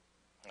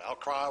 And I'll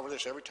cry over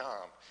this every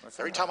time.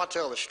 Every time I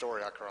tell this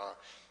story, I cry.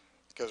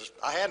 Because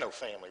I had no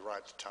family right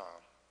at the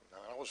time.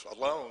 I was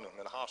alone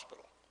in the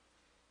hospital.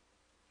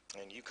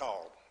 and you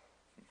called.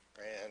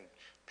 And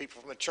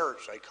people from the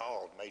church, they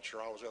called, made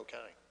sure I was okay.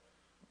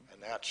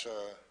 And that's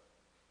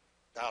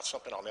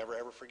something I'll never,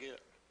 ever forget.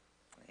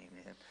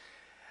 Amen.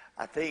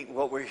 I think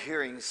what we're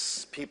hearing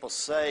people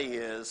say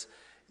is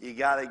you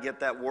got to get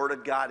that Word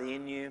of God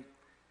in you.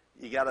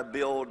 You got to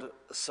build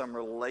some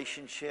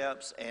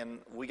relationships, and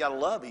we got to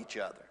love each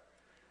other.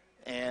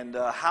 And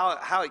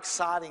how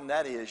exciting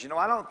that is. You know,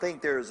 I don't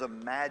think there's a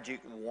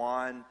magic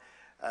wand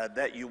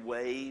that you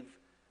wave.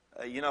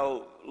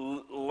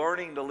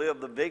 Learning to live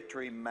the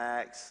victory,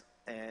 Max,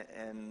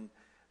 and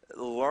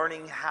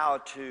learning how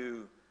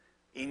to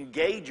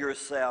engage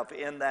yourself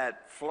in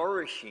that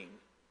flourishing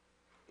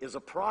is a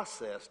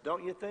process,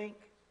 don't you think?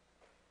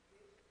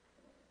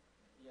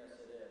 Yes,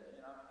 it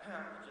is. I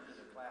mentioned to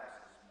the class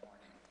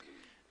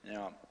this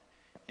morning.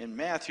 In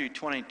Matthew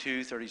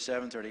 22,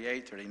 37,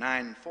 38,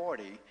 39, and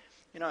 40,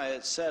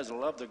 it says,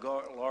 love the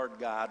Lord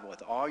God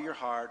with all your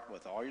heart,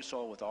 with all your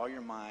soul, with all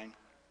your mind.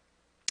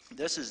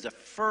 This is the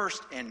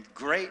first and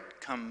great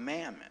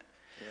commandment.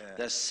 Yeah.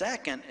 The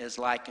second is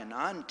likened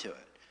unto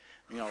it.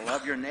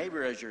 Love your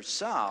neighbor as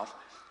yourself.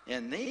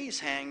 And these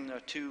hang the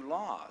two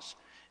laws.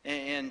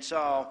 And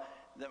so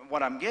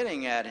what I'm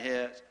getting at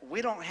is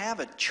we don't have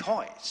a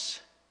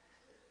choice.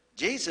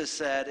 Jesus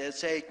said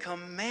it's a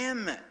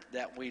commandment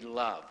that we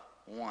love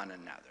one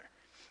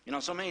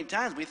another. So many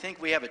times we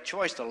think we have a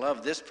choice to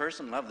love this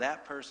person, love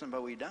that person,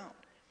 but we don't.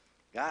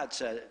 God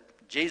said,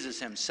 Jesus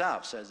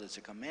himself says it's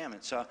a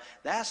commandment. So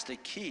that's the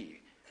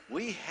key.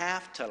 We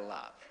have to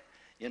love.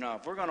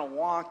 If we're going to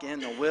walk in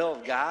the will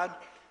of God,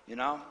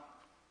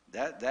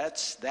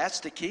 that's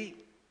the key.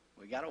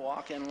 We got to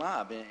walk in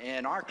love,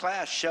 and our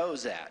class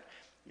shows that.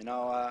 It's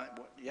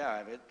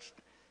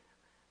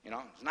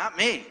not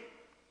me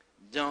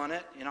doing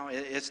it.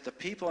 It's the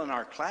people in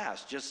our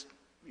class just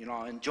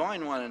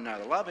enjoying one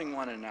another, loving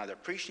one another,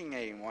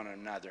 appreciating one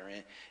another,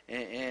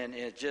 and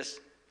it's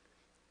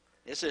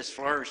just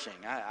flourishing.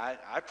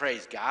 I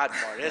praise God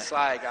for it. It's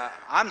like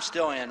I'm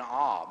still in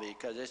awe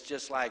because it's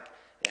just like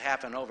it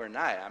happened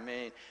overnight.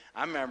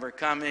 I remember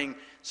coming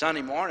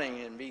Sunday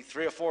morning and be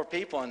 3 or 4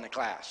 people in the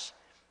class.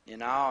 And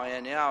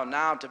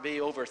now to be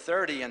over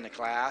 30 in the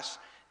class,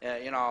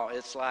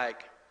 it's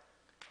like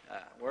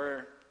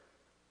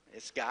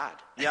it's God.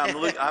 Yeah,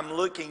 I'm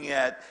looking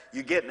at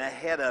you getting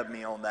ahead of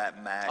me on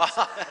that, Max,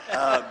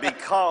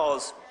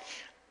 because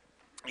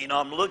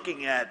I'm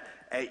looking at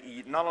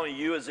not only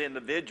you as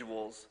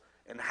individuals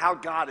and how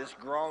God has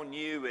grown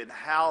you and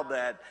how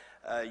that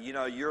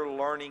you're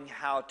learning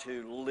how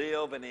to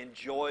live and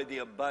enjoy the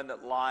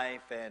abundant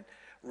life and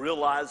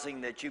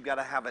realizing that you've got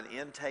to have an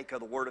intake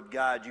of the Word of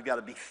God. You've got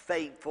to be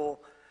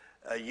faithful.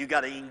 You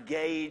got to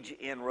engage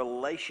in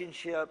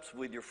relationships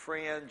with your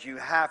friends. You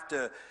have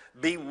to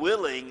be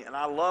willing. And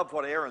I love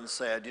what Aaron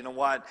said. You know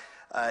what?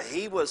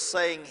 He was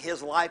saying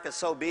his life is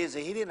so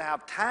busy, he didn't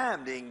have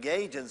time to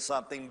engage in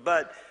something.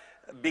 But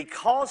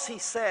because he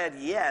said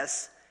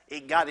yes,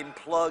 it got him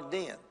plugged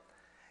in.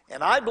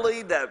 And I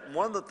believe that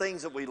one of the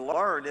things that we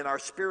learned in our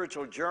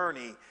spiritual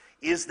journey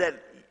is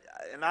that,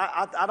 and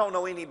I don't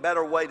know any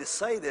better way to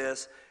say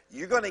this,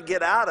 you're going to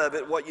get out of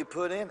it what you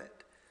put in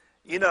it.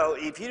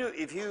 If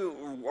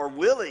you are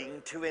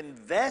willing to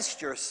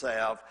invest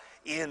yourself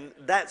in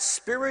that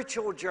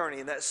spiritual journey,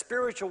 in that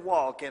spiritual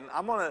walk, and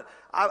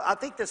I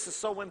think this is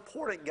so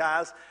important,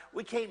 guys.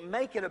 We can't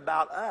make it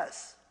about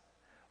us.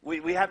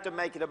 We have to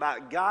make it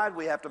about God.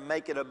 We have to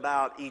make it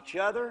about each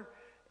other.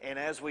 And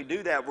as we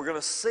do that, we're going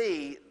to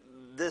see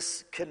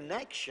this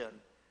connection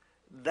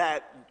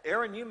that,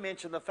 Aaron, you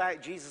mentioned the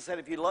fact Jesus said,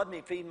 if you love me,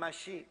 feed my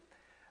sheep.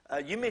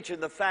 You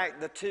mentioned the fact,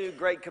 the 2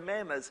 great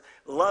commandments,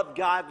 love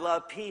God,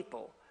 love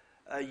people.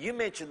 You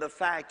mentioned the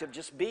fact of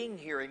just being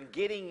here and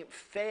getting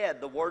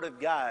fed the Word of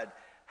God,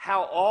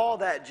 how all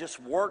that just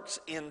works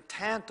in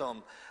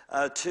tandem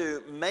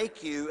to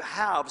make you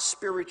have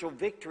spiritual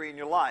victory in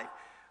your life.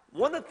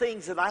 One of the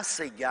things that I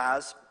see,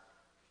 guys,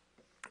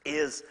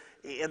 is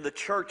in the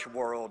church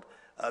world,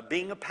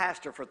 being a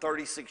pastor for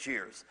 36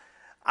 years,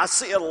 I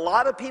see a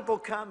lot of people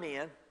come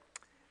in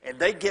and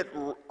they get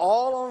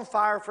all on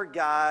fire for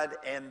God,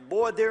 and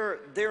boy,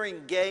 they're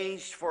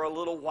engaged for a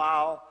little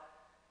while,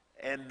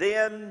 and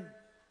then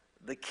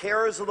the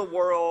cares of the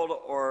world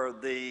or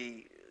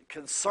the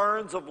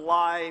concerns of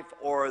life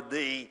or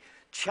the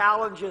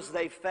challenges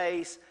they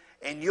face,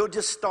 and you'll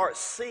just start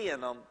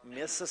seeing them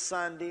miss a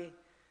Sunday,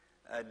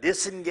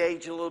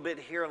 disengage a little bit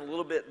here and a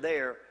little bit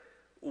there.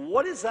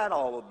 What is that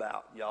all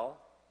about, y'all?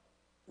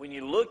 When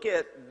you look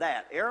at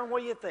that, Aaron,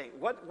 what do you think?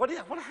 What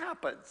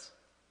happens?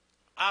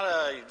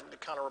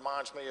 It kind of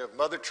reminds me of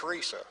Mother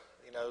Teresa.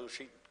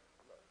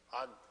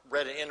 I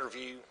read an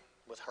interview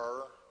with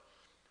her.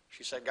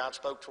 She said God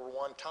spoke to her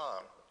one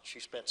time. She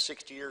spent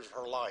 60 years of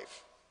her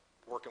life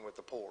working with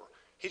the poor.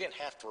 He didn't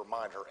have to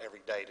remind her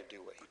every day to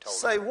do what he told her.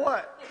 Say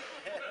what?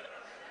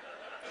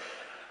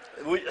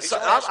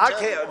 I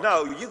can't.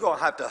 No, you're going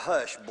to have to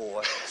hush,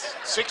 boy.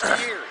 60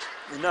 years.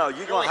 No,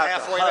 you're going to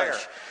have to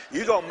hush.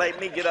 You're going to make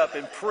me get up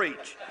and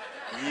preach.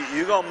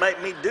 You're going to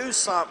make me do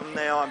something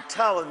now, I'm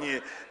telling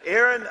you.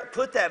 Aaron,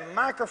 put that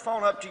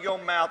microphone up to your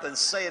mouth and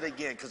say it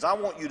again, because I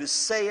want you to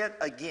say it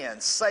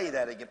again. Say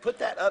that again. Put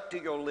that up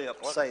to your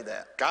lips. Say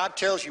that. God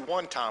tells you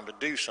one time to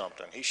do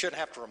something. He shouldn't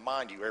have to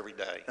remind you every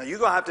day. Now, you're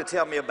going to have to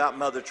tell me about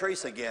Mother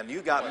Teresa again.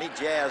 You got me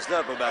jazzed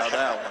up about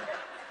that one.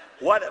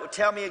 What?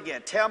 Tell me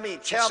again.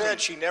 She said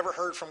she never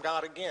heard from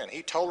God again.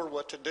 He told her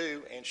what to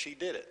do, and she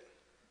did it.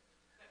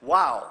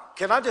 Wow.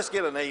 Can I just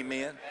get an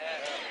amen?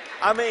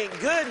 I mean,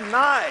 good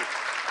night.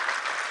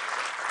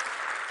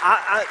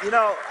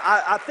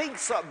 I think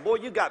so. Boy,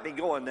 you got me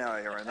going now,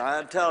 Aaron.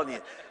 I'm telling you.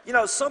 You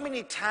know, so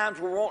many times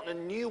we're wanting a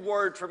new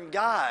word from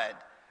God.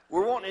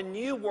 We're wanting a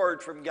new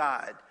word from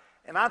God.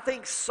 And I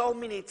think so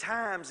many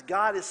times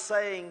God is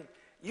saying,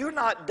 you're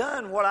not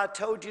done what I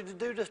told you to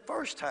do the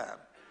first time.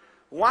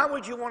 Why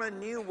would you want a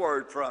new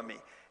word from me?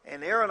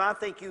 And Aaron, I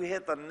think you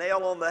hit the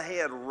nail on the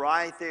head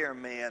right there,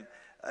 man.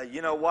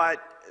 You know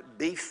what?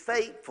 Be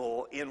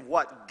faithful in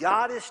what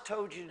God has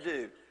told you to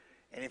do.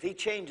 And if he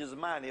changes his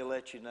mind, he'll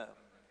let you know.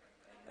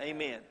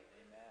 Amen.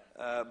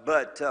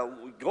 But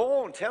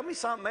go on, tell me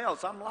something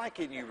else. I'm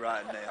liking you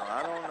right now.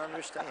 I don't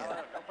understand.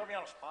 Don't put me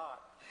on the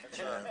spot.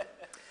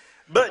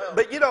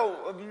 But you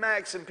know,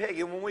 Max and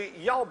Peggy, when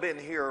y'all been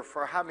here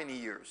for how many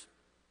years?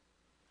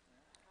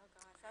 Oh,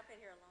 gosh, I've been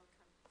here a long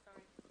time.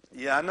 Sorry.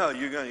 Yeah, I know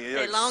you're going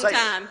to A long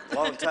time.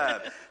 Long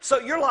time. So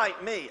you're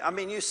like me. I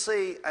mean, you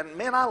see, and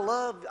man, I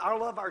love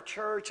our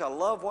church. I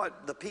love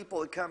what the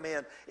people that come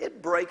in.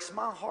 It breaks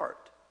my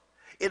heart.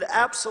 It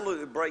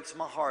absolutely breaks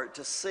my heart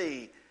to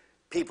see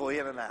people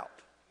in and out.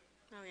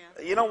 Oh yeah.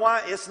 You know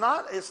why? It's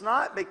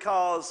not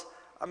because,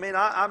 I mean,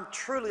 I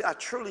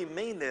truly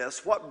mean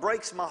this. What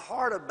breaks my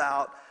heart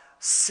about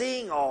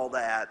seeing all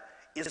that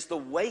is the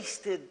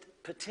wasted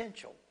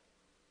potential.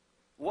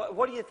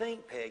 What do you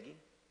think, Peggy?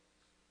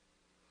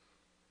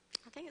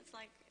 I think it's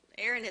like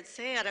Aaron had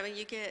said. I mean,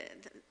 you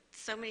get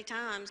so many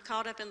times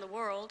caught up in the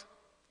world,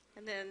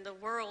 and then the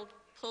world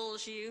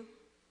pulls you.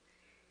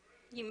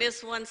 You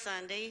miss one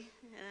Sunday,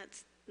 and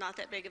it's not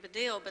that big of a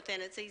deal, but then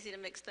it's easy to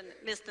miss the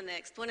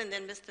next one and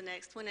then miss the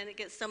next one, and it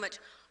gets so much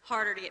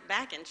harder to get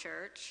back in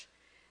church.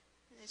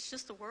 It's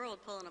just the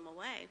world pulling them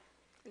away,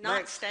 not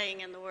Max,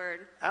 staying in the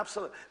Word.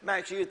 Absolutely.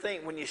 Max, you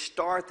think when you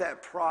start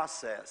that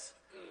process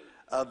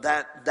of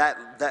that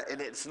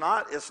and it's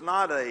not an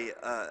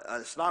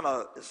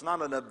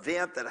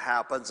event that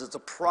happens, it's a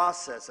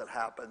process that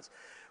happens.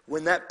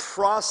 When that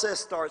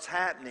process starts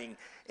happening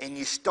and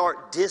you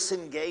start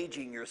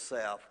disengaging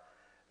yourself,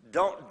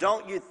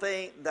 don't you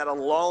think that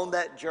along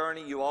that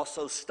journey you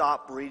also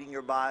stop reading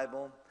your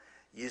Bible?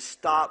 You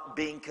stop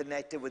being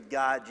connected with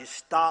God. You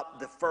stop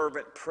the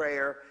fervent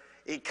prayer.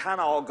 It kind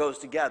of all goes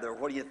together.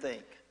 What do you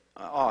think?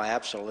 Oh,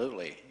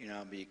 absolutely. You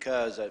know,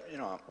 because,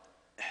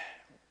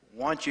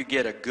 once you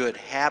get a good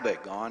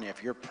habit going,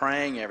 if you're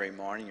praying every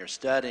morning, you're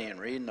studying,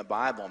 reading the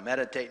Bible,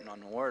 meditating on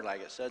the Word, like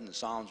it says in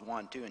Psalms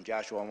 1:2 and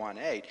Joshua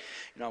 1:8,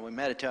 we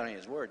meditate on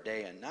His Word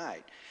day and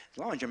night. As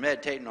long as you're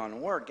meditating on the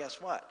Word, guess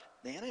what?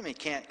 The enemy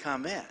can't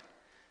come in,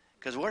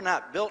 because we're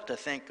not built to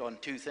think on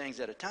two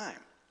things at a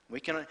time. We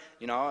can,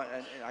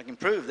 I can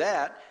prove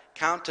that.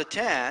 Count to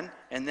 10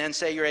 and then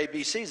say your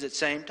ABCs at the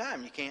same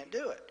time. You can't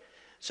do it.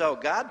 So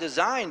God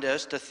designed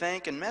us to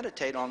think and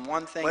meditate on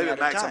one thing at a time. Wait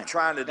a minute, Max, I'm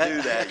trying to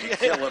do that. You're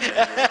killing me.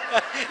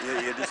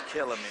 You're just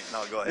killing me.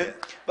 No, go ahead.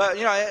 But,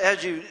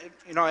 as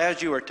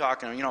you were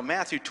talking,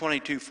 Matthew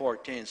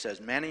 22:14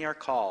 says, many are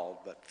called,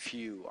 but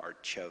few are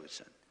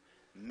chosen.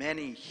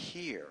 Many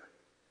hear,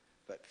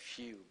 but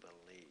few believe.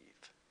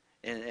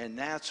 And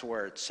that's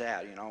where it's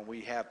at. We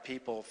have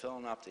people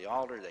filling up the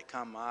altar. They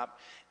come up,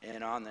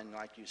 and then,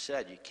 like you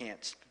said, you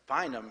can't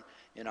find them.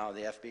 The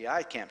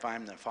FBI can't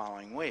find them the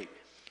following week.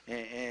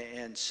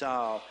 And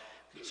so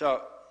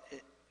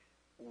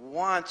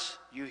once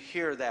you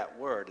hear that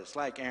word, it's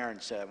like Aaron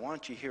said,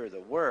 once you hear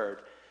the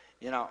word,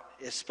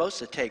 it's supposed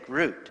to take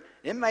root.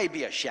 It may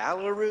be a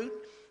shallow root.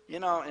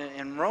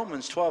 In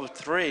Romans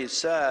 12:3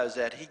 says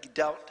that he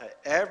dealt to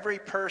every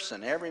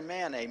person, every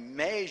man, a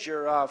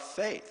measure of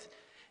faith.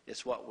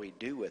 It's what we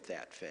do with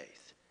that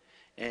faith.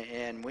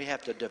 And we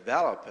have to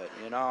develop it,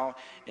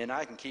 And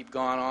I can keep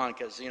going on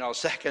because,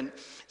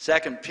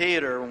 2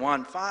 Peter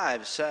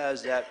 1:5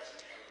 says that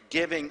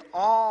giving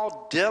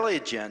all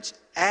diligence,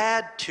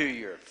 add to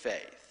your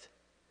faith.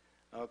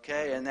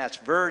 Okay? And that's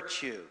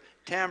virtue,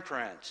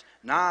 temperance,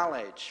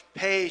 knowledge,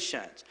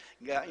 patience.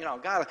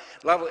 God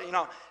love it,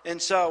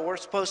 And so we're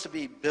supposed to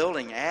be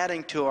building,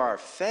 adding to our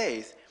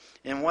faith.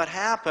 And what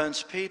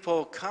happens,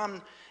 people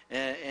come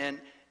and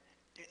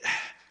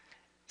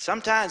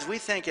sometimes we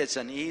think it's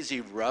an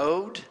easy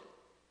road.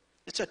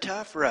 It's a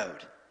tough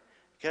road.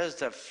 Because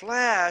the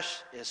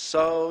flesh is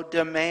so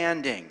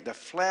demanding. The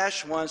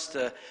flesh wants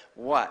to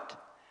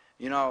what?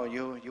 You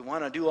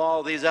want to do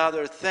all these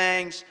other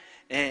things.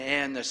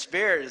 And the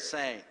Spirit is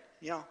saying,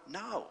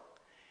 no.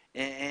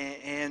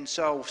 And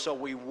so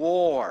we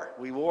war.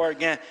 We war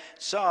again.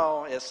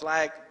 So it's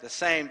like the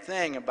same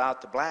thing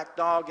about the black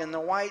dog and the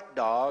white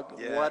dog.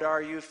 Yeah. What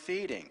are you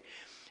feeding?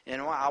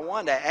 And I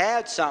wanted to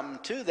add something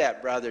to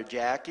that, Brother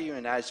Jackie,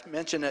 and I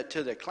mentioned it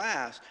to the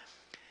class.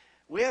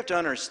 We have to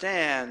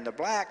understand the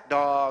black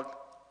dog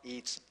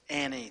eats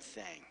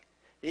anything.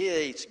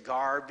 He eats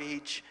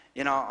garbage,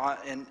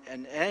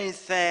 and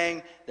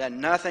anything that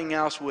nothing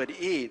else would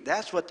eat.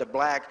 That's what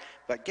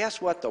but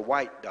guess what, the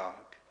white dog?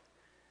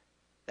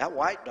 That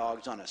white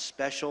dog's on a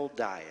special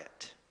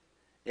diet.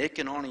 It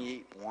can only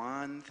eat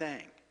one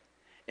thing.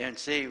 And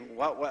see,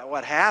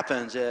 what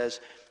happens is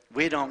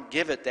we don't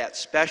give it that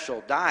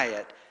special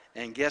diet,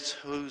 and guess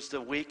who's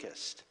the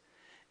weakest?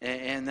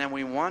 And then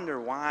we wonder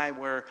why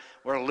we're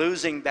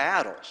losing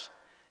battles.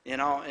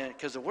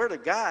 Because the Word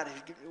of God,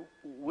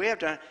 we have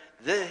to,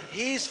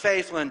 He's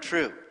faithful and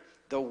true.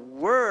 The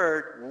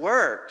Word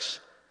works,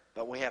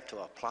 but we have to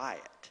apply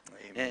it.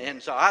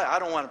 And so I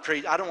don't want to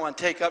preach. I don't want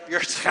to take up your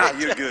time.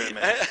 You're good,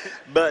 man.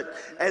 But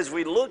as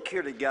we look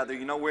here together,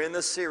 we're in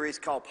this series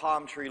called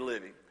Palm Tree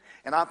Living.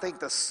 And I think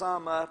to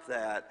sum up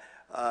that,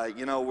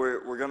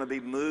 we're going to be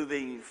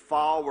moving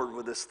forward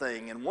with this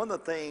thing. And one of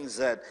the things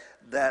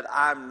that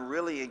I'm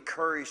really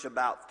encouraged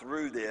about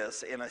through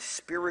this, in a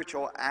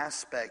spiritual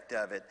aspect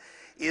of it,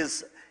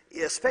 is,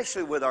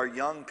 especially with our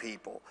young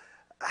people,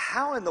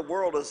 how in the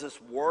world does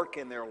this work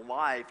in their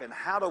life, and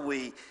how do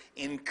we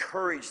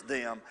encourage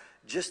them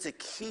just to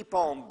keep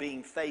on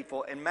being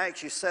faithful? And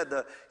Max, you said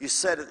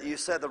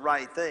the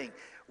right thing.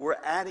 We're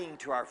adding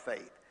to our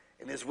faith.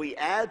 And as we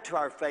add to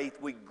our faith,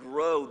 we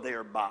grow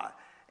thereby.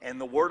 And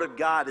the Word of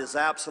God is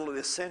absolutely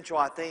essential.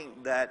 I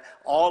think that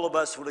all of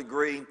us would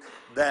agree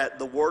that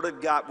the Word of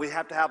God, we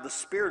have to have the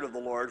Spirit of the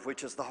Lord,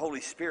 which is the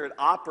Holy Spirit,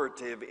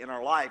 operative in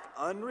our life,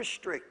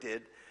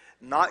 unrestricted,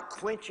 not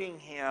quenching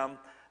Him,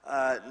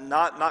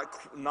 not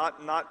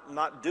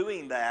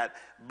doing that,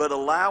 but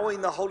allowing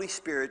the Holy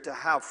Spirit to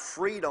have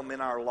freedom in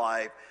our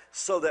life,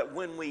 so that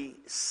when we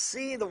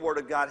see the Word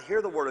of God,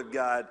 hear the Word of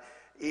God,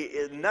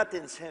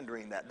 nothing's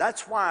hindering that.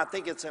 That's why I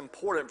think it's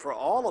important for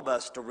all of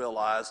us to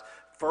realize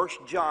 1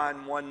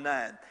 John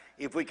 1:9.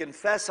 If we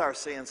confess our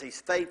sins, He's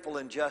faithful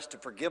and just to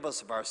forgive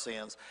us of our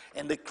sins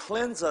and to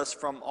cleanse us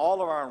from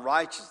all of our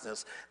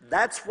unrighteousness.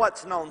 That's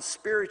what's known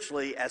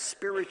spiritually as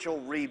spiritual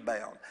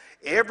rebound.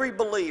 Every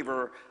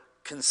believer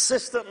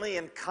consistently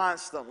and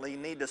constantly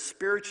need to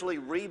spiritually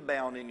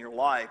rebound in your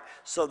life,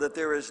 so that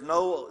there is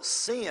no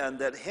sin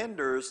that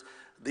hinders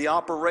the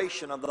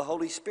operation of the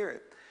Holy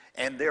Spirit.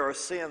 And there are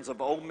sins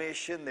of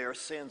omission, there are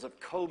sins of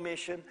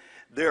commission,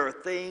 there are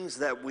things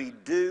that we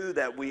do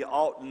that we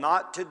ought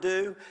not to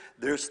do,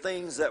 there's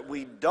things that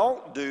we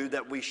don't do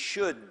that we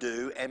should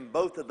do, and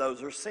both of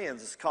those are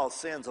sins. It's called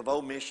sins of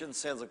omission,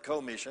 sins of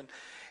commission.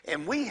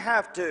 And we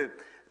have to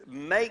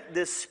make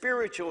this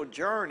spiritual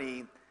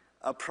journey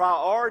a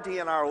priority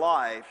in our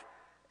life,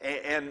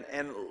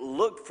 and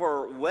look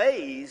for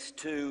ways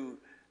to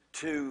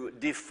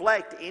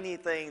deflect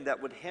anything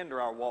that would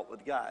hinder our walk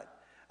with God.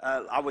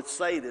 I would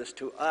say this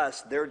to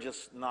us. They're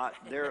just not,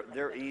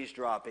 they're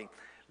eavesdropping.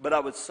 But I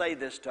would say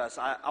this to us.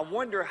 I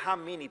wonder how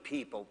many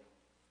people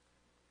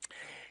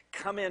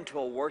come into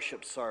a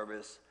worship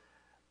service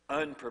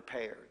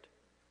unprepared.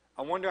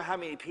 I wonder how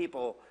many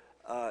people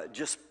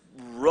just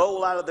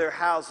roll out of their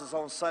houses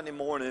on Sunday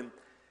morning,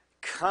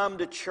 come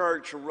to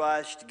church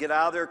rushed, get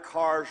out of their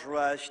cars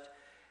rushed,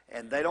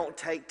 and they don't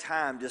take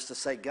time just to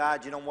say,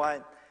 God, you know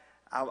what?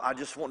 I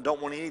just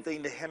don't want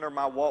anything to hinder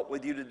my walk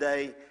with you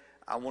today.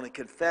 I want to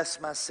confess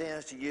my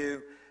sins to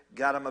you.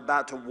 God, I'm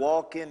about to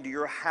walk into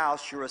your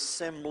house, your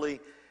assembly.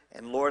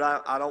 And Lord,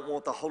 I don't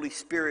want the Holy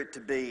Spirit to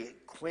be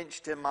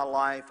quenched in my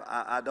life.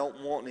 I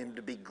don't want Him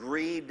to be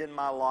grieved in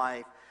my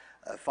life.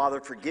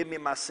 Father, forgive me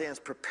my sins.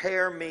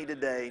 Prepare me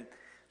today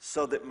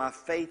so that my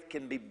faith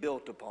can be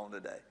built upon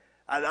today.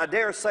 I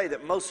dare say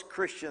that most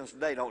Christians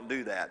today don't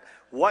do that.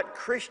 What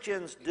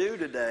Christians do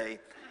today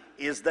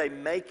is they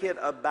make it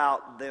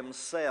about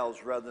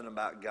themselves rather than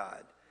about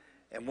God.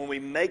 And when we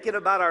make it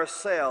about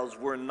ourselves,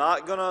 we're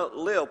not going to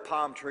live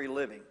palm tree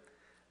living,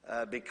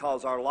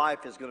 because our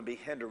life is going to be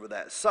hindered with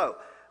that. So,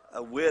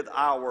 with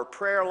our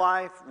prayer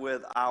life,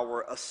 with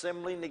our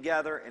assembling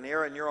together, and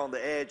Aaron, you're on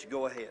the edge,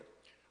 go ahead.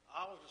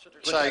 I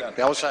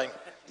was saying,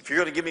 if you're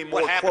going to give me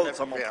more quotes,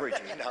 I'm going to preach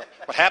it.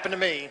 What happened to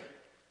me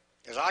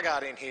is I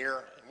got in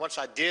here, and once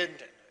I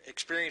did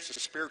experience the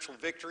spiritual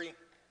victory,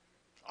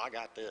 I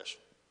got this.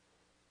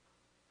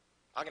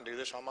 I can do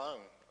this on my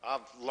own.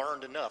 I've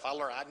learned enough. I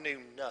knew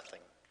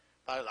nothing.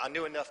 I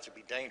knew enough to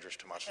be dangerous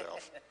to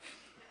myself.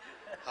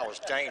 I was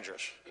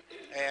dangerous.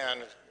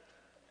 And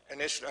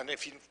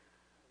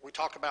we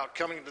talk about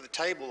coming to the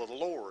table of the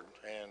Lord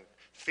and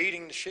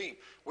feeding the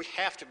sheep. We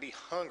have to be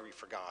hungry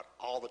for God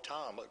all the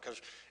time,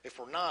 because if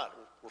we're not,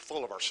 we're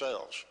full of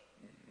ourselves.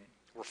 Mm-hmm.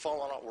 We're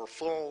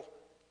full,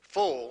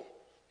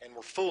 and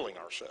we're fooling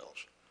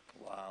ourselves.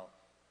 Wow.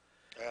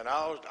 And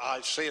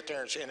I see it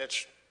there, and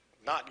it's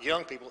not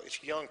young people,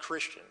 it's young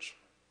Christians.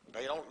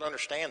 They don't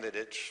understand that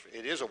it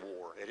is a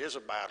war. It is a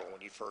battle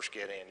when you first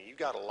get in. You've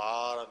got a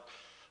lot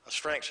of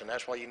strengths, and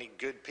that's why you need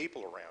good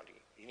people around you.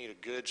 You need a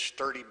good,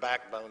 sturdy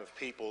backbone of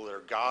people that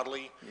are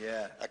godly,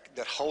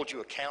 that hold you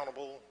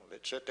accountable,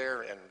 that sit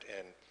there and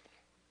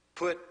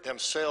put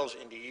themselves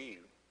into you.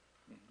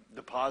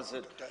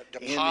 Deposit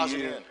Deposit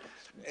into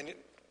you.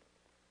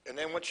 And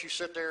then once you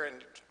sit there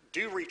and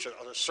do reach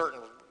a certain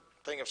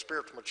thing of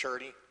spiritual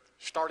maturity,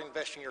 start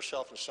investing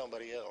yourself in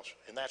somebody else.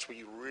 And that's where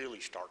you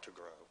really start to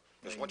grow.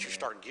 Because once you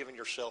start giving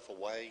yourself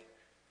away,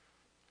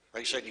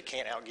 they said you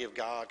can't outgive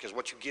God, because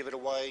once you give it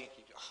away,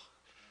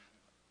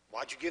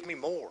 why'd you give me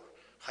more?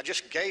 I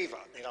just gave,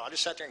 I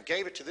just sat there and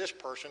gave it to this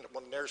person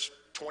when there's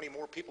 20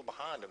 more people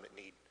behind them that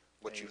need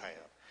what you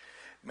have.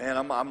 Man,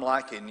 I'm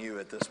liking you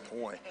at this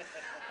point.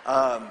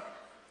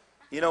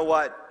 You know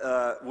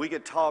what? We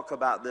could talk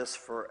about this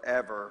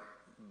forever,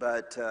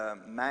 but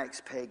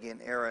Max, Peggy,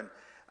 and Aaron,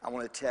 I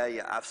want to tell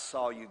you, I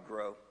saw you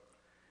grow.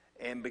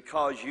 And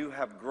because you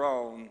have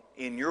grown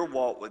in your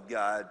walk with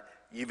God,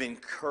 you've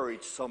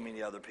encouraged so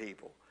many other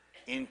people,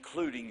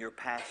 including your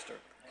pastor.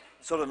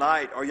 So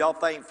tonight, are y'all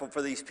thankful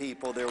for these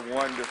people? They're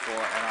wonderful,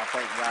 and I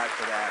thank God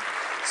for that.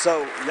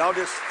 So y'all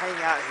just hang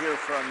out here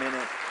for a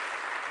minute.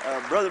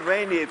 Brother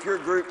Randy, if your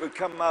group would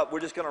come up, we're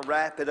just going to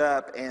wrap it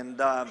up. And,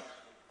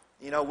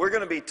 we're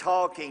going to be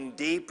talking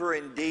deeper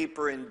and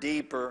deeper and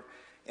deeper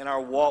in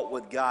our walk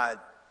with God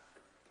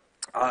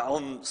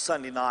on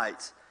Sunday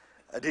nights.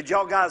 Did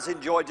y'all guys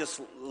enjoy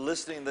just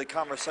listening to the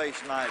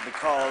conversation tonight?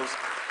 Because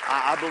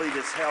I believe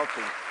it's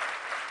healthy.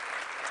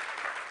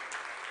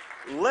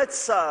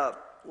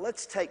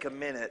 Let's take a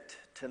minute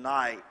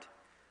tonight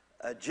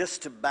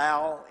just to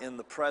bow in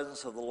the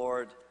presence of the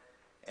Lord,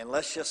 and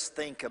let's just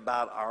think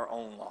about our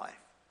own life.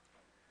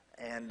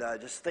 And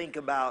just think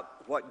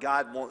about what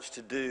God wants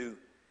to do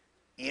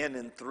in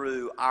and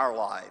through our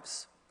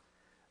lives.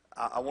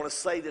 I want to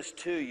say this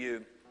to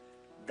you,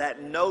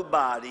 that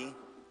nobody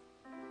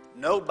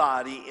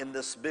in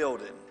this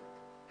building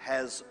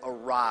has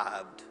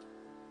arrived.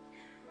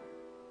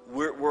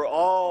 We're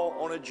all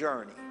on a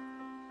journey.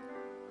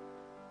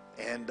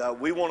 And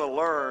we want to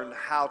learn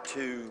how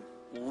to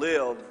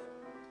live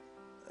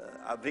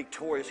a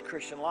victorious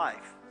Christian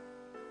life.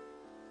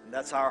 And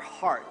that's our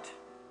heart.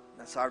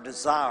 That's our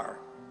desire.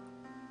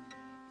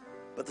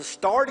 But the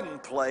starting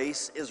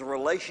place is a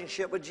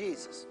relationship with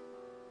Jesus.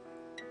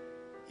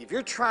 If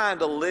you're trying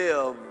to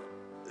live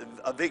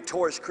a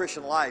victorious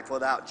Christian life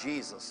without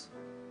Jesus,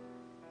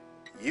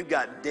 you've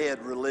got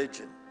dead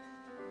religion.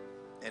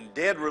 And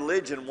dead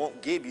religion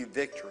won't give you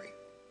victory.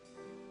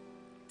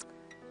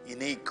 You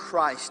need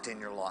Christ in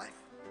your life.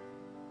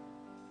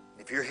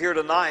 If you're here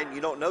tonight and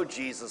you don't know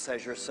Jesus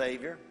as your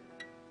Savior,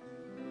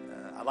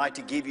 I'd like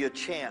to give you a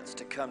chance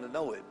to come to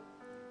know Him.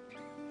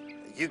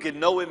 You can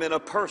know Him in a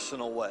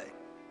personal way.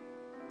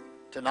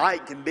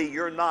 Tonight can be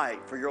your night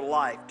for your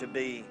life to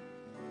be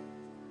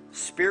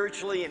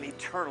spiritually and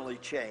eternally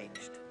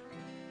changed.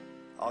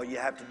 All you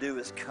have to do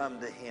is come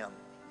to Him.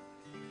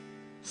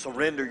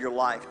 Surrender your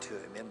life to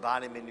Him.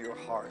 Invite Him into your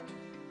heart.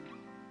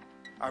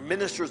 Our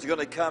ministers are going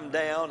to come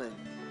down, and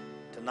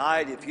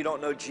tonight, if you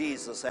don't know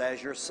Jesus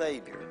as your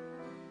Savior,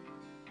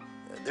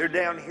 they're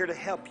down here to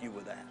help you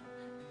with that,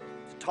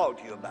 to talk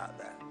to you about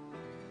that.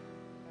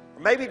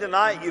 Or maybe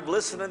tonight you've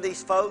listened to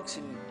these folks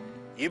and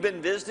you've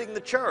been visiting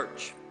the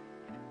church,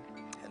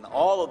 and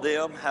all of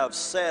them have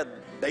said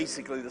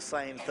basically the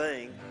same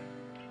thing.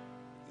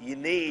 You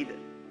need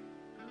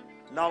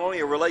not only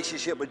a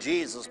relationship with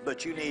Jesus,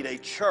 but you need a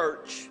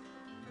church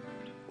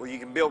where you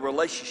can build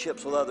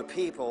relationships with other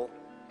people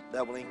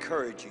that will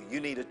encourage you.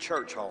 You need a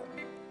church home.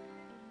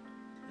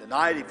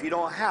 Tonight, if you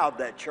don't have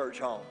that church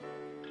home,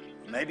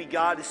 maybe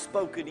God has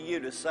spoken to you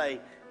to say,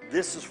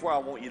 this is where I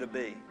want you to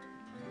be.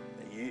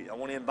 I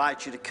want to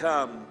invite you to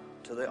come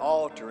to the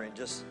altar and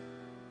just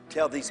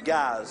tell these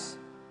guys,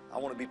 I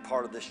want to be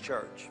part of this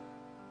church.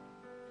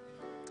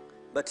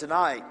 But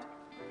tonight,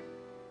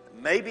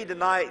 maybe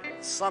tonight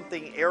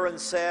something Aaron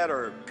said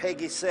or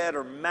Peggy said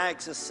or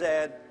Max has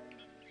said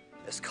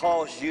has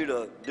caused you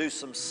to do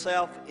some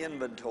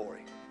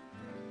self-inventory.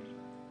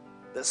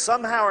 That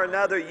somehow or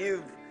another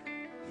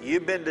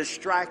you've been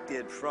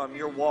distracted from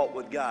your walk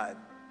with God.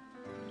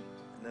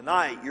 And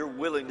tonight you're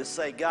willing to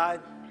say,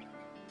 God,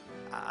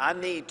 I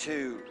need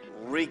to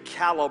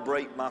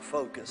recalibrate my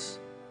focus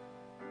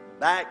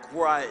back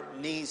where it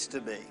needs to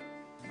be.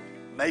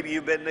 Maybe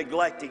you've been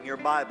neglecting your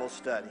Bible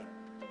study.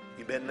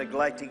 You've been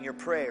neglecting your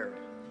prayer.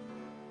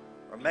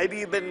 Or maybe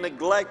you've been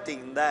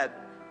neglecting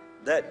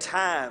that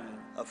time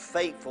of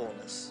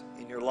faithfulness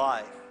in your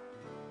life.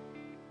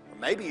 Or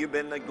maybe you've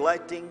been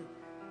neglecting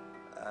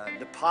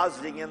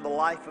depositing in the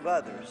life of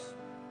others.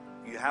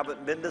 You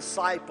haven't been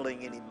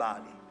discipling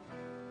anybody.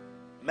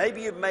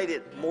 Maybe you've made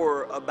it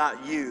more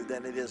about you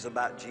than it is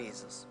about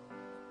Jesus.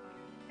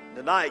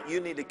 Tonight, you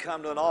need to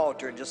come to an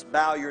altar and just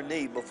bow your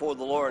knee before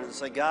the Lord and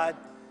say, God,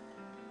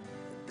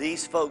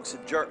 these folks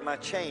have jerked my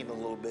chain a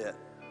little bit,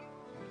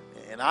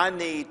 and I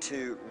need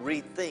to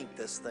rethink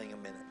this thing a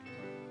minute.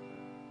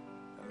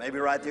 Or maybe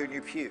right there in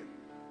your pew.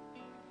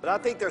 But I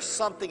think there's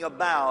something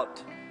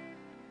about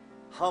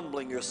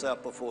humbling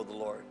yourself before the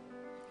Lord.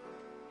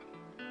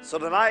 So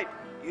tonight,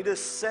 you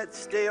just sit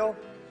still.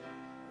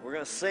 We're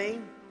going to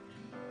sing.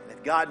 And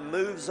if God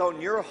moves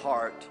on your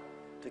heart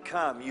to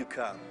come, you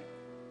come.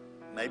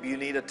 Maybe you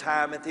need a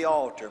time at the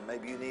altar.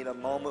 Maybe you need a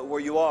moment where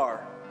you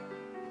are.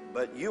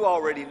 But you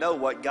already know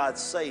what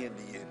God's saying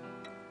to you.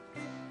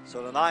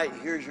 So tonight,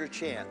 here's your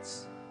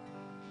chance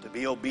to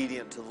be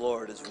obedient to the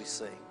Lord as we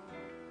sing.